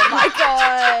 Oh, my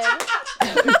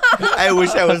God. I wish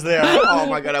I was there. Oh,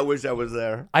 my God. I wish I was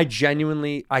there. I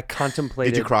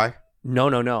contemplated. Did you cry?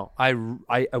 No. I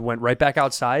went right back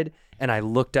outside and I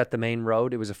looked at the main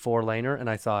road. It was a 4-laner and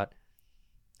I thought,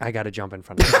 I got to jump in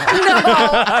front of a car.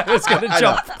 I was going to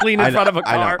jump clean in front of a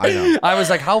car. I know. I was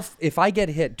like, if I get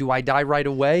hit, do I die right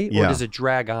away or does it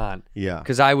drag on? Yeah.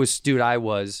 Because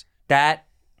that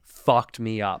fucked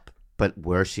me up. But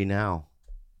where's she now?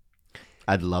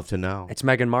 I'd love to know. It's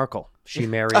Meghan Markle. She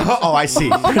married. Oh, I see.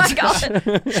 Oh, my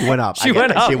God. She went up.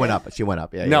 She went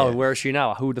up. Yeah. No, yeah. where is she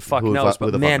now? Who the fuck Who knows? the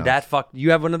But fuck man, knows? that fucked. You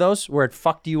have one of those where it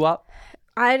fucked you up?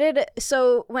 I did.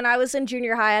 So when I was in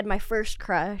junior high, I had my first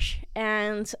crush,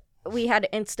 and we had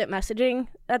instant messaging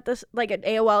at this, like at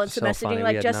AOL instant messaging, funny.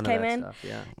 like We had just none of came that in.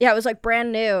 stuff, Yeah, it was like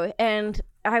brand new, and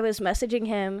I was messaging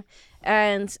him,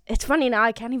 and it's funny now,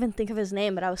 I can't even think of his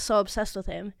name, but I was so obsessed with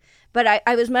him. But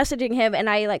I was messaging him, and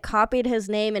I like copied his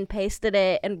name and pasted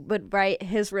it, and would write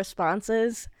his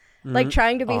responses, like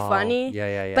trying to be funny.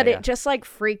 Yeah. But it just like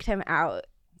freaked him out.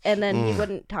 And then he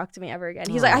wouldn't talk to me ever again.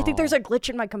 He's like, I think there's a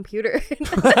glitch in my computer.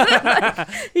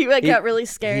 He got really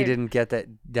scared. He didn't get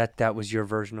that was your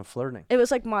version of flirting. It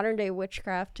was like modern day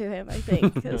witchcraft to him, I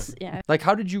think. 'Cause, yeah. Like,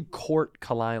 how did you court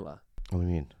Kalila? What do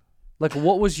you mean? Like,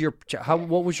 what was your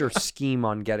scheme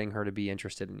on getting her to be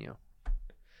interested in you?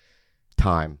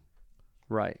 Time.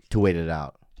 Right. To wait it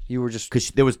out. You were just...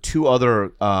 Because there was 2 other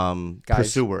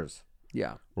pursuers.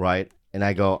 Yeah. Right? And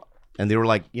I go... And they were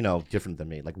like, different than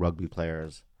me. Like rugby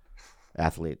players,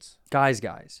 athletes. Guys.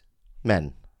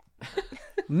 Men.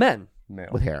 Men. Male.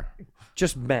 With hair.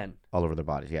 Just men. All over their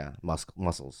bodies, yeah.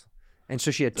 Muscles. And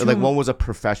so she had 2... Like one was a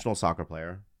professional soccer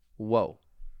player. Whoa.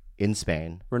 In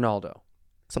Spain. Ronaldo.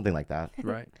 Something like that.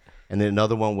 Right. And then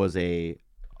another one was a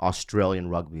Australian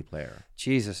rugby player.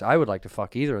 Jesus, I would like to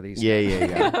fuck either of these.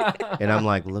 Yeah. And I'm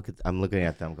like, I'm looking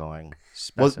at them going,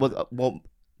 well,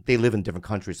 they live in different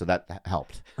countries, so that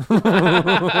helped.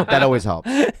 That always helps.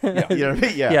 Yeah. You know what I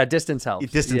mean? Yeah. Yeah, distance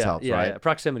helps. Distance helps, right? Yeah.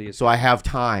 Proximity is... So I have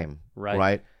time,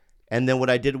 right? And then what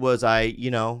I did was I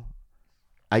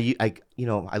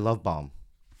love bomb.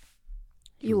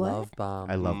 You what? Love bomb.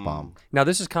 I love bomb. Now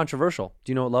this is controversial.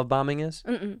 Do you know what love bombing is?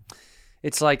 Mm-mm.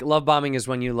 It's like love bombing is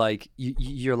when you like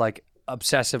you're like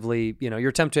obsessively, you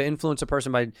attempt to influence a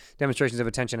person by demonstrations of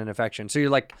attention and affection. So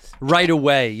you're like right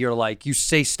away, you're like you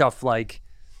say stuff like,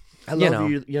 I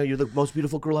love you. You're the most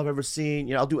beautiful girl I've ever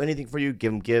seen. I'll do anything for you.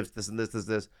 Give them gifts, this and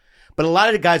this. But a lot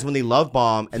of the guys, when they love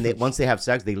bomb and once they have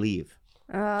sex, they leave.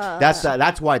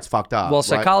 That's why it's fucked up. Well,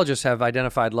 psychologists have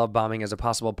identified love bombing as a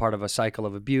possible part of a cycle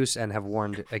of abuse and have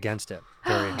warned against it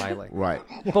very highly. Right.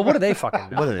 But what do they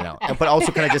fucking know? What do they know? But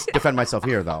also, can I just defend myself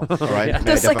here, though? All right. Yeah.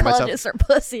 The psychologists are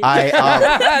pussy.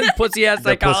 Pussy ass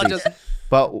psychologists.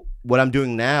 But what I'm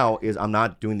doing now is I'm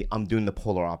doing the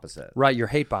polar opposite. Right, you're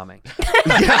hate bombing.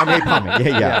 Yeah, I'm hate bombing.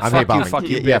 Yeah, I'm hate bombing. Fuck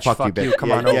you, bitch. Yeah, fuck you, bitch.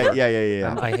 Come on over.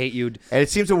 Yeah. I hate you. And it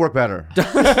seems to work better.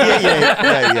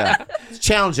 Yeah. It's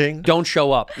challenging. Don't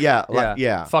show up.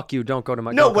 Yeah. Fuck you. Don't go to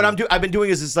my. No, what I've been doing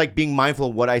is like being mindful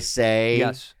of what I say.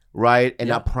 Yes. right? And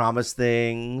not promise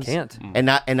things. Can't. And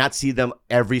not see them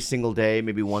every single day,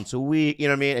 maybe once a week, you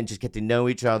know what I mean? And just get to know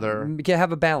each other. You can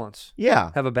have a balance.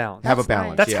 Yeah. Have a balance. Have a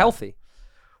balance. That's yeah. healthy.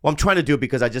 Well, I'm trying to do it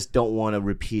because I just don't want to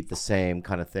repeat the same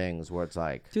kind of things where it's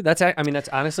like... Dude, that's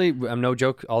honestly, I'm no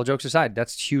joke, all jokes aside,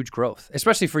 that's huge growth.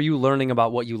 Especially for you learning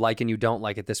about what you like and you don't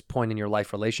like at this point in your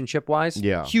life relationship-wise.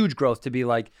 Yeah. Huge growth to be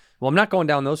like, well, I'm not going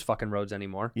down those fucking roads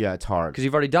anymore. Yeah, it's hard. Because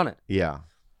you've already done it. Yeah.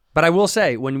 But I will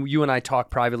say, when you and I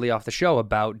talk privately off the show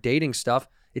about dating stuff,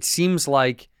 it seems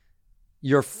like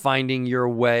you're finding your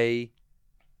way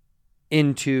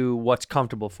into what's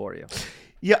comfortable for you.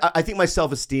 Yeah, I think my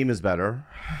self-esteem is better.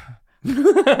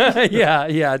 yeah,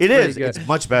 it is. Good. It's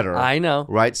much better. I know.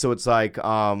 Right? So it's like,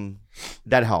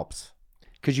 that helps.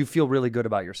 Because you feel really good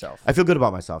about yourself. I feel good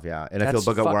about myself, yeah. And I feel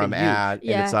good about where I'm at.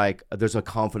 Yeah. And it's like, there's a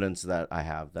confidence that I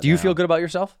have. Do you feel good about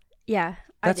yourself? Yeah,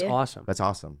 That's I do. awesome. That's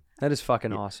awesome. That is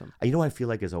fucking awesome. You know what I feel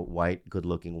like is a white,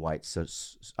 good-looking white,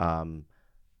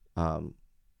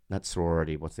 not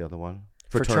sorority, what's the other one?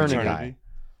 Fraternity guy.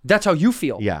 That's how you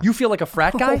feel? Yeah. You feel like a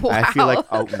frat guy? Wow. I feel like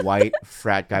a white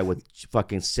frat guy with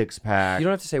fucking six-pack. You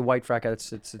don't have to say white frat guy.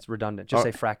 It's redundant. Just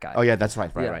say frat guy. Oh, yeah, that's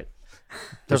right. Right.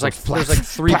 There's like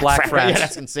 3 black frats. Yeah,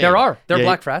 that's insane. There are. They're Yeah,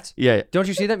 black frats. Yeah. Don't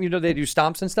you see them? You know they do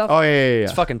stomps and stuff? Oh, yeah.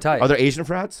 It's fucking tight. Are there Asian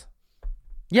frats?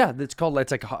 Yeah,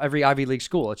 it's like every Ivy League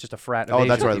school. It's just a frat of Oh, Asian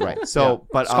that's people. right. So,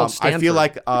 but It's called I feel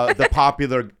Stanford. like the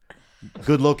popular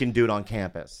good-looking dude on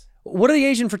campus. What are the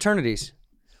Asian fraternities?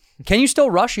 Can you still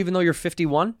rush even though you're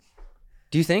 51?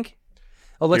 Do you think?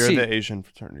 Oh, let's Here see. are the Asian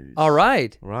fraternities. All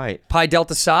right. Right. Pi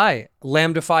Delta Psi,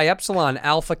 Lambda Phi Epsilon,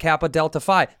 Alpha Kappa Delta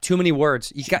Phi. Too many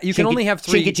words. You can only have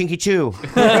 3. Chinky Chinky Choo.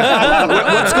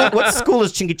 what school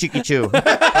is Chinky Chinky Choo?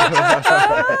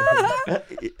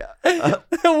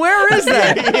 Where is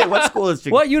that? Yeah, what school is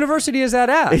Chinky? What university is that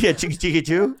at? Yeah, Chinky Chinky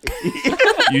Choo.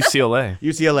 UCLA.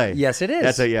 UCLA. Yes, it is.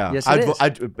 That's yeah. Yes,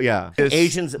 it is. Yeah.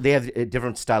 Asians, they have a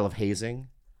different style of hazing.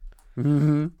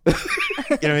 Mm-hmm. You know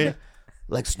what I mean?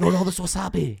 Like snort all this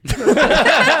wasabi.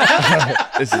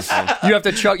 This is fun. You have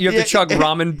to chug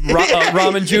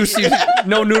ramen juice.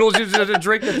 No noodles. You just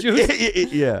drink the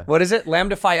juice. Yeah. What is it?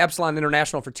 Lambda Phi Epsilon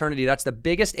International Fraternity. That's the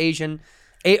biggest Asian.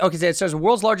 Okay, it says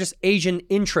world's largest Asian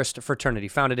interest fraternity,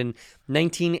 founded in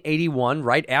 1981,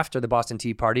 right after the Boston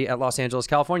Tea Party at Los Angeles,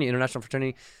 California. International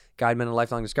Fraternity, Guidemen and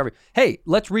Lifelong Discovery. Hey,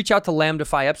 let's reach out to Lambda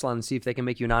Phi Epsilon and see if they can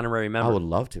make you an honorary member. I would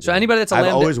love to. So anybody that's a I've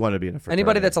Lambda, always wanted to be in a fraternity.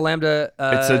 Anybody that's a Lambda,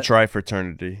 It's a dry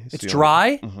fraternity. It's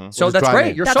dry. Mm-hmm. So What does that's dry great.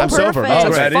 mean? You're That's sober. sober. perfect. Oh,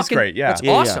 that is fucking- great. Yeah. That's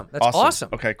Yeah, awesome. That's awesome.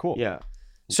 Okay, cool. Yeah.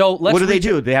 So let's. What do they reach-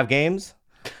 do? They have games?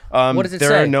 What does it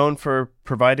They're say? known for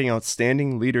providing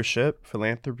outstanding leadership,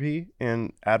 philanthropy,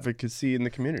 and advocacy in the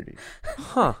community.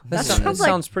 Huh? That sounds like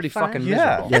sounds pretty fun. fucking Yeah.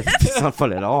 miserable. Yeah, that's not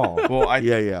fun at all. Well,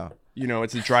 yeah. You know,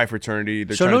 it's a dry fraternity.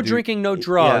 They're So trying no to do- drinking, no Yeah.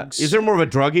 drugs. Is there more of a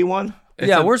druggy one?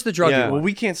 Yeah, where's the druggy yeah. one? Well,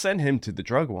 we can't send him to the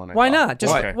drug one. I Why thought. not?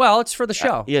 Just Okay. well, it's for the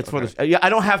show. Yeah, it's for the. Yeah, I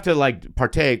don't have to like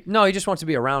partake. No, he just wants to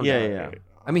be around. Yeah, it. yeah.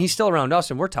 I mean, he's still around us,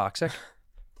 and we're toxic.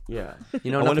 Yeah.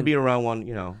 You know, I want to nothing- be around one.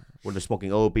 You know, where they're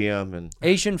smoking opium and.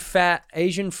 Asian frat,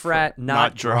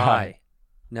 not dry.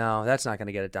 No, that's not going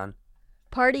to get it done.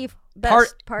 Party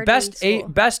school.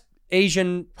 Best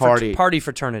Asian Party.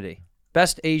 fraternity.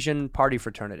 Best Asian party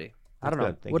fraternity. I don't know.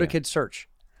 good. Thank What do you. kids search?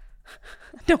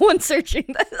 No one's searching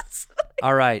this.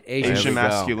 All right, Asian. Asian There we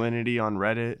go. masculinity on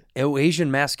Reddit. Oh, Asian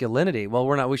masculinity. Well,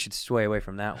 we're not. We should sway away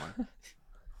from that one.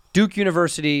 Duke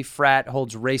University frat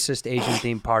holds racist Asian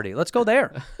themed party. Let's go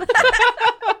there.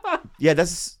 Yeah,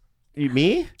 that's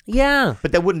me. Yeah.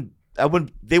 But that wouldn't. I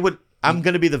wouldn't. They would. I'm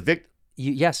gonna be the victim.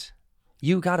 Yes.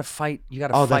 You got to fight. You got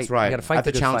to Oh, fight. that's right. You got to fight. I have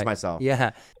the to good challenge fight. myself.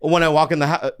 Yeah. When I walk in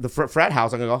the frat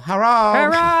house, I'm gonna go, "Hello,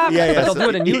 Hurrah! Yeah. But they'll do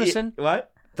it in unison.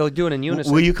 What? They'll do it in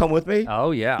unison. Will you come with me?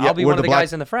 Oh yeah. Yeah, I'll be wear one of the black-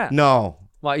 guys in the frat. No.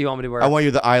 What you want me to wear? I want you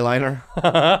the eyeliner.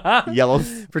 Yellow.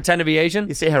 Pretend to be Asian.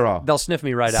 You say hello. They'll sniff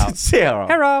me right out. Say hello.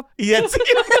 Hello. Yeah.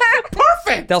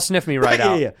 Perfect. They'll sniff me right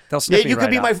out. Yeah. They'll sniff Yeah, me you right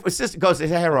could be out. my sister. Go say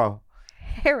hello.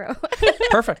 Hero.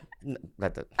 Perfect.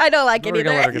 I don't like it We're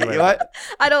gonna let her get either. away. What?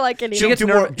 I don't like it She either. gets,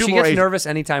 do she more gets Asian. nervous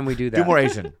anytime we do that. Do more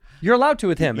Asian. You're allowed to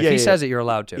with him. If Yeah, he yeah, says yeah. it, you're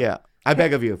allowed to. Yeah. I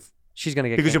beg of you. She's gonna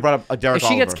get Because you canceled. brought up a Derek If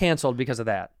she gets Oliver. canceled because of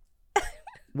that,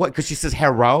 What? Because she says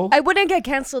hello? I wouldn't get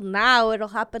canceled now. It'll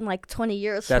happen like 20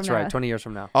 years that's from right. now. 20 years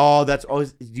from now. Oh, that's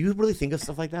always. Do you really think of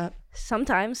stuff like that?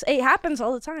 Sometimes. It happens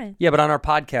all the time. Yeah, but on our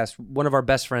podcast, one of our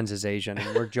best friends is Asian,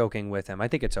 and we're joking with him. I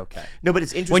think it's okay. No, but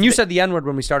it's interesting. When you said the N-word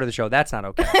when we started the show, that's not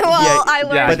okay. Well, I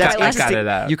learned but that's my interesting. lesson. Cut it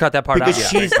out. You cut that part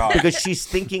because out. she's she's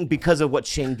thinking because of what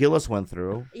Shane Gillis went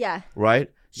through, Yeah.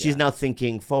 right? She's now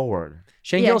thinking forward.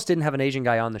 Shane Yeah. Gillis didn't have an Asian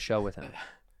guy on the show with him.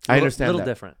 I understand A little that.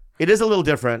 different. It is a little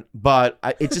different, but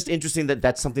it's just interesting that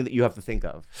that's something that you have to think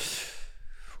of.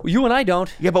 You and I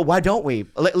don't. Yeah, but why don't we?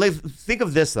 Think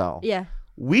of this though. Yeah.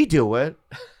 We do it,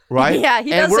 right? Yeah,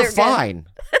 he and does we're it good. fine.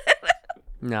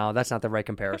 No, that's not the right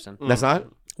comparison. That's not.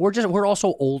 We're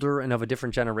also older and of a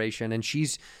different generation, and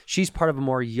she's part of a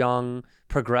more young,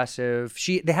 progressive.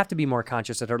 They have to be more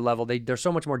conscious at her level. They're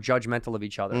so much more judgmental of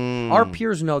each other. Our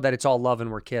peers know that it's all love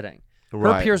and we're kidding.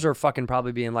 Right. Her peers are fucking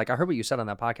probably being like, I heard what you said on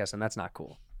that podcast, and that's not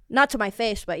cool. Not to my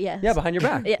face, but yes. Yeah, behind your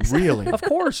back. Yes. Really? Of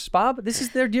course, Bob. This is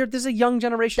this is a young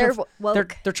generation. They're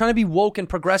woke. They're trying to be woke and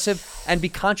progressive and be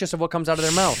conscious of what comes out of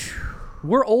their mouth.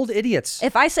 We're old idiots.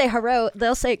 If I say hello,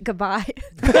 they'll say goodbye.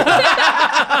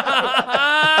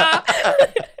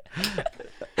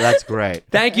 That's great.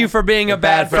 Thank you for being a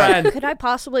bad friend. Could I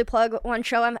possibly plug one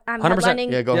show I'm 100%.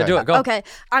 headlining? Yeah, go ahead. Do it. Go. Okay.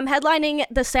 I'm headlining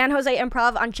the San Jose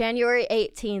Improv on January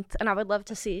 18th, and I would love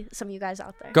to see some of you guys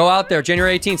out there. Go out there,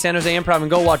 January 18th, San Jose Improv, and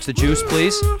go watch The Juice,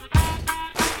 please.